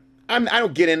 Okay. I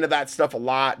don't get into that stuff a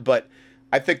lot, but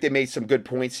I think they made some good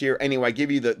points here. Anyway, I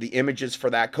give you the images for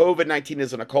that. COVID-19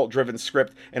 is an occult-driven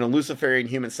script and a Luciferian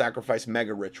human sacrifice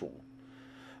mega ritual.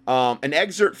 An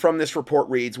excerpt from this report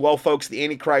reads, well, folks, the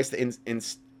Antichrist is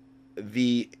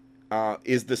the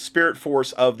spirit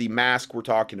force of the mask we're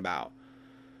talking about.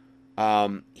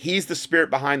 He's the spirit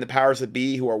behind the powers that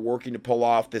be who are working to pull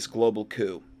off this global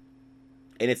coup.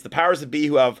 And it's the powers that be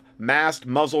who have masked,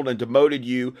 muzzled, and demoted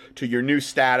you to your new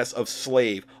status of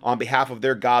slave on behalf of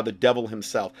their god, the devil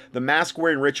himself. The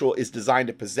mask-wearing ritual is designed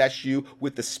to possess you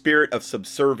with the spirit of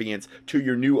subservience to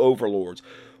your new overlords,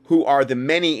 who are the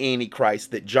many antichrists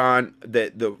that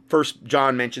the first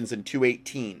John mentions in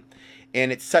 2:18.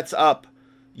 And it sets up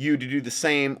you to do the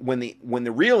same when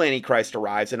the real Antichrist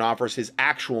arrives and offers his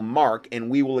actual mark, and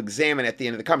we will examine at the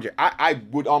end of the commentary. I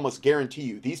would almost guarantee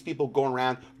you, these people going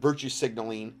around virtue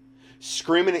signaling,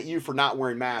 screaming at you for not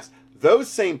wearing masks, those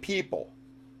same people,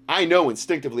 I know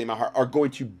instinctively in my heart, are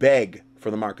going to beg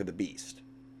for the mark of the beast.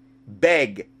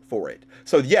 Beg for it.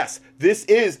 So yes, this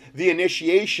is the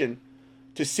initiation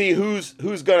to see who's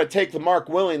going to take the mark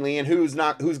willingly and who's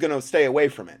going to stay away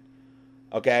from it.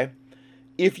 Okay?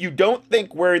 If you don't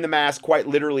think wearing the mask quite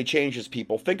literally changes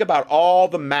people, think about all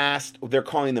the masked, they're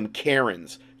calling them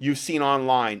Karens, you've seen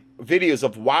online. Videos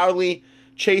of wildly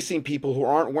chasing people who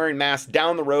aren't wearing masks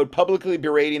down the road, publicly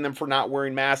berating them for not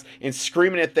wearing masks, and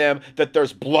screaming at them that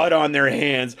there's blood on their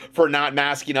hands for not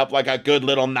masking up like a good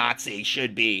little Nazi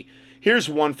should be. Here's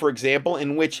one, for example,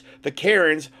 in which the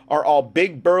Karens are all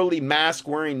big, burly,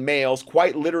 mask-wearing males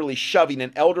quite literally shoving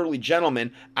an elderly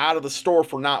gentleman out of the store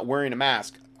for not wearing a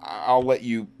mask. I'll let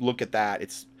you look at that.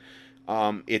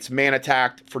 It's man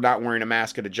attacked for not wearing a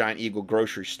mask at a Giant Eagle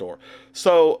grocery store.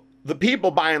 So the people,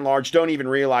 by and large, don't even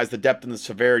realize the depth and the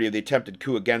severity of the attempted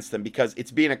coup against them because it's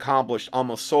being accomplished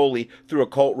almost solely through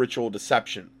occult ritual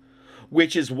deception,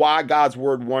 which is why God's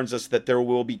word warns us that there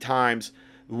will be times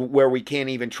where we can't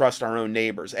even trust our own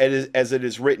neighbors. As it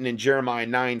is written in Jeremiah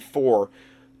 9:4,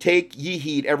 take ye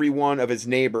heed every one of his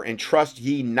neighbor, and trust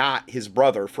ye not his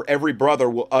brother, for every brother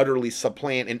will utterly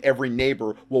supplant, and every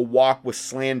neighbor will walk with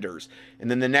slanders. And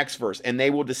then the next verse, and they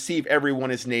will deceive every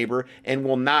one his neighbor, and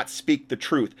will not speak the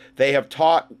truth. They have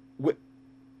taught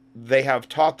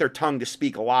their tongue to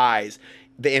speak lies,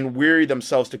 and weary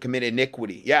themselves to commit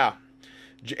iniquity. Yeah.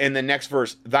 And the next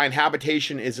verse, thine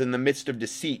habitation is in the midst of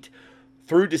deceit.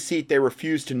 Through deceit they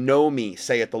refuse to know me,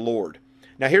 saith the Lord.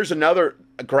 Now here's another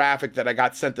graphic that I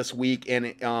got sent this week, and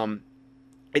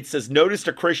it says, notice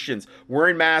to Christians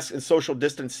wearing masks and social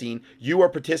distancing, you are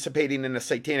participating in a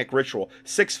satanic ritual.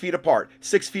 6 feet apart,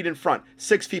 6 feet in front,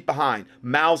 6 feet behind,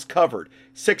 mouths covered.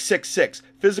 666.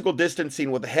 Physical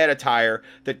distancing with a head attire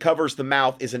that covers the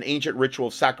mouth is an ancient ritual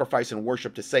of sacrifice and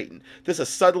worship to Satan. This has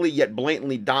subtly yet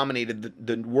blatantly dominated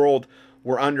the world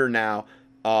we're under now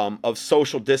of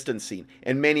social distancing,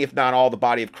 and many, if not all, the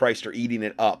body of Christ are eating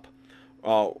it up.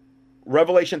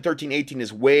 Revelation 13:18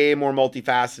 is way more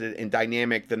multifaceted and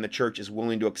dynamic than the church is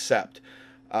willing to accept.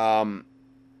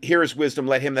 Here is wisdom.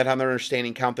 Let him that hath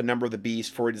understanding count the number of the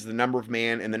beast, for it is the number of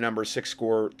man, and the number is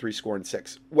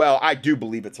 66. Well, I do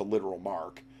believe it's a literal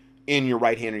mark in your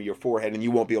right hand or your forehead, and you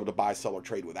won't be able to buy, sell, or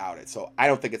trade without it. So I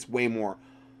don't think it's way more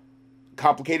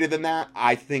complicated than that.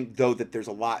 I think, though, that there's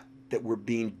a lot that we're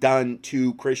being done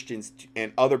to Christians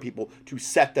and other people to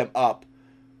set them up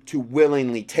to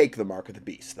willingly take the mark of the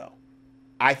beast, though.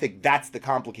 I think that's the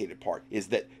complicated part, is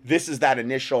that this is that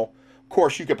initial. Of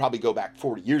course, you could probably go back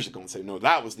 40 years ago and say, no,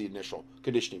 that was the initial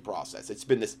conditioning process. It's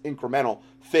been this incremental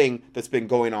thing that's been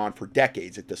going on for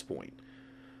decades at this point.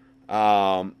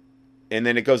 And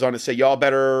then it goes on to say, y'all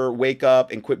better wake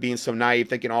up and quit being so naive,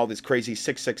 thinking all these crazy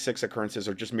 666 occurrences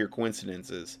are just mere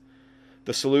coincidences.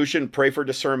 The solution, pray for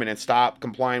discernment and stop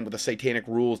complying with the satanic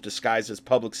rules disguised as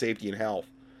public safety and health.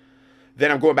 Then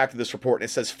I'm going back to this report, and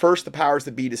it says, first, the powers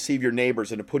that be deceive your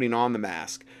neighbors into putting on the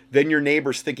mask. Then your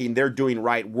neighbors, thinking they're doing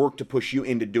right, work to push you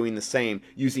into doing the same,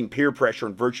 using peer pressure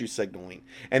and virtue signaling.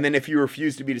 And then if you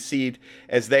refuse to be deceived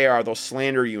as they are, they'll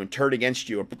slander you and turn against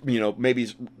you, or,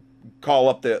 maybe call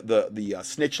up the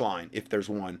snitch line, if there's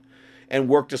one, and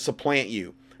work to supplant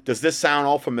you. Does this sound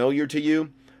all familiar to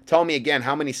you? Tell me again,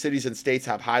 how many cities and states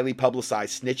have highly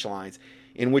publicized snitch lines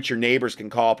in which your neighbors can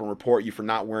call up and report you for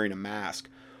not wearing a mask?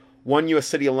 One U.S.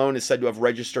 city alone is said to have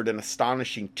registered an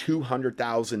astonishing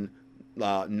 200,000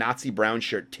 Nazi brown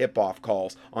shirt tip-off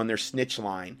calls on their snitch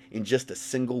line in just a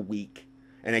single week.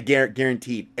 And I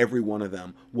guaranteed every one of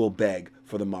them will beg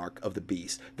for the mark of the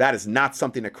beast. That is not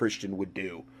something a Christian would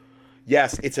do.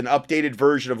 Yes, it's an updated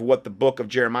version of what the book of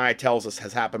Jeremiah tells us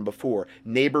has happened before.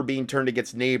 Neighbor being turned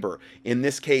against neighbor. In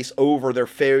this case, over their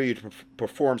failure to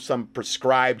perform some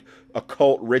prescribed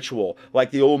occult ritual. Like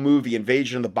the old movie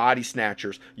Invasion of the Body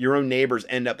Snatchers, your own neighbors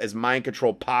end up as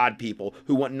mind-controlled pod people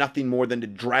who want nothing more than to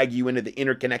drag you into the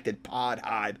interconnected pod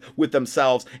hive with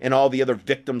themselves and all the other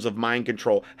victims of mind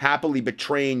control, happily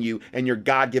betraying you and your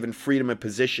God-given freedom and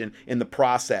position in the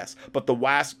process. But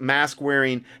the mask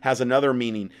wearing has another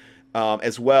meaning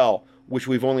as well, which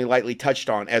we've only lightly touched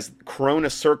on. As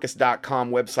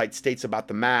coronacircus.com website states about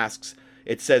the masks,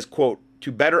 it says, quote, to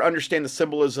better understand the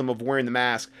symbolism of wearing the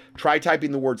mask, try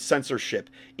typing the word censorship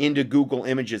into Google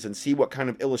Images and see what kind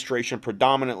of illustration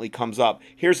predominantly comes up.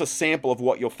 Here's a sample of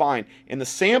what you'll find. And the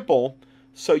sample,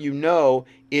 so you know,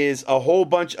 is a whole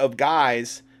bunch of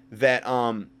guys that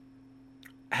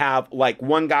have, like,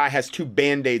 one guy has two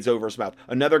Band-Aids over his mouth.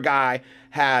 Another guy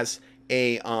has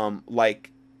a,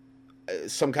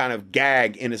 some kind of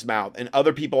gag in his mouth, and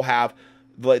other people have,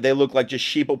 they look like just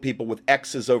sheeple people with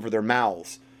X's over their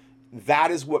mouths.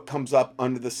 That is what comes up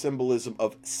under the symbolism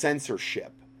of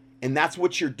censorship. And that's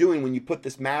what you're doing when you put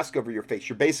this mask over your face.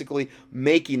 You're basically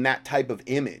making that type of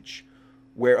image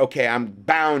where, okay, I'm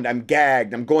bound, I'm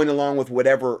gagged, I'm going along with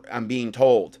whatever I'm being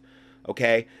told.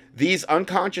 Okay? These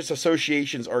unconscious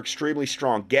associations are extremely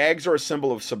strong. Gags are a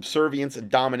symbol of subservience and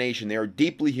domination. They are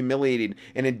deeply humiliating,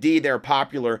 and indeed they are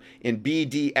popular in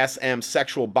BDSM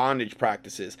sexual bondage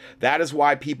practices. That is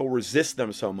why people resist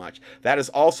them so much. That is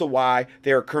also why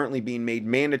they are currently being made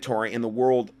mandatory in the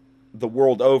world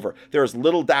over. There is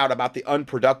little doubt about the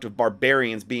unproductive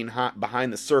barbarians being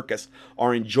behind the circus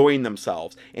are enjoying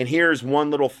themselves. And here's one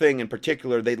little thing in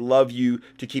particular they'd love you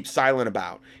to keep silent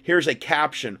about. Here's a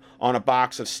caption on a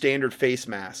box of standard face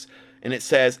masks. And it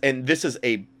says, and this is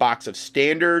a box of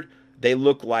standard, they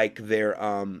look like they're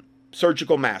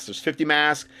surgical masks. There's 50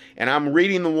 masks, and I'm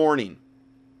reading the warning.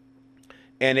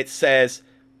 And it says,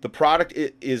 the product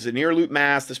is an ear loop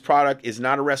mask. This product is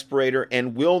not a respirator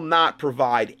and will not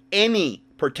provide any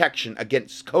protection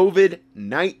against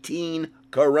COVID-19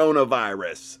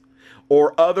 coronavirus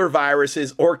or other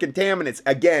viruses or contaminants.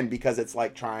 Again, because it's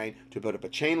like trying to put up a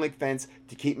chain link fence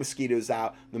to keep mosquitoes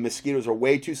out. The mosquitoes are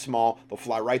way too small. They'll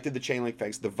fly right through the chain link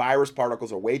fence. The virus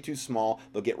particles are way too small.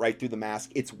 They'll get right through the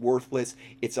mask. It's worthless.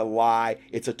 It's a lie.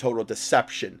 It's a total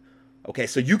deception. Okay,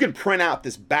 so you can print out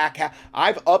this back half.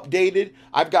 I've updated.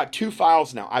 I've got two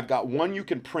files now. I've got one you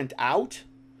can print out,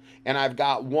 and I've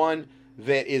got one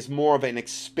that is more of an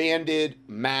expanded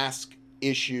mask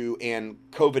issue and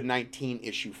COVID-19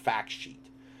 issue fact sheet.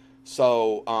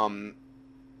 So, I've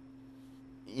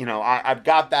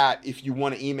got that. If you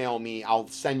want to email me, I'll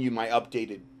send you my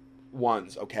updated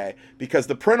ones, okay? Because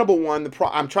the printable one,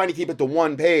 I'm trying to keep it to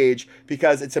one page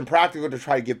because it's impractical to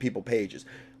try to give people pages.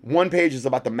 One page is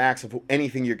about the max of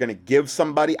anything you're going to give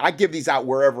somebody. I give these out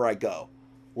wherever I go.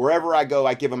 Wherever I go,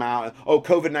 I give them out. Oh,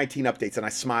 COVID-19 updates, and I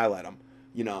smile at them.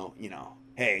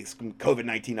 Hey, it's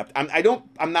COVID-19 update.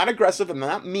 I'm not aggressive. I'm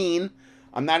not mean.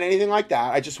 I'm not anything like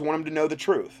that. I just want them to know the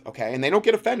truth, okay? And they don't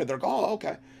get offended. They're like, oh,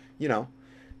 okay. you know,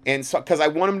 and so because I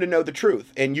want them to know the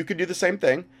truth, and you could do the same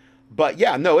thing. But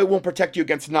yeah, no, it won't protect you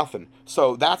against nothing.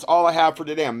 So that's all I have for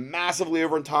today. I'm massively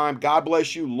over in time. God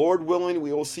bless you. Lord willing,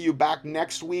 we will see you back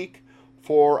next week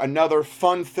for another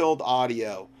fun-filled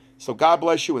audio. So God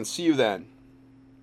bless you and see you then.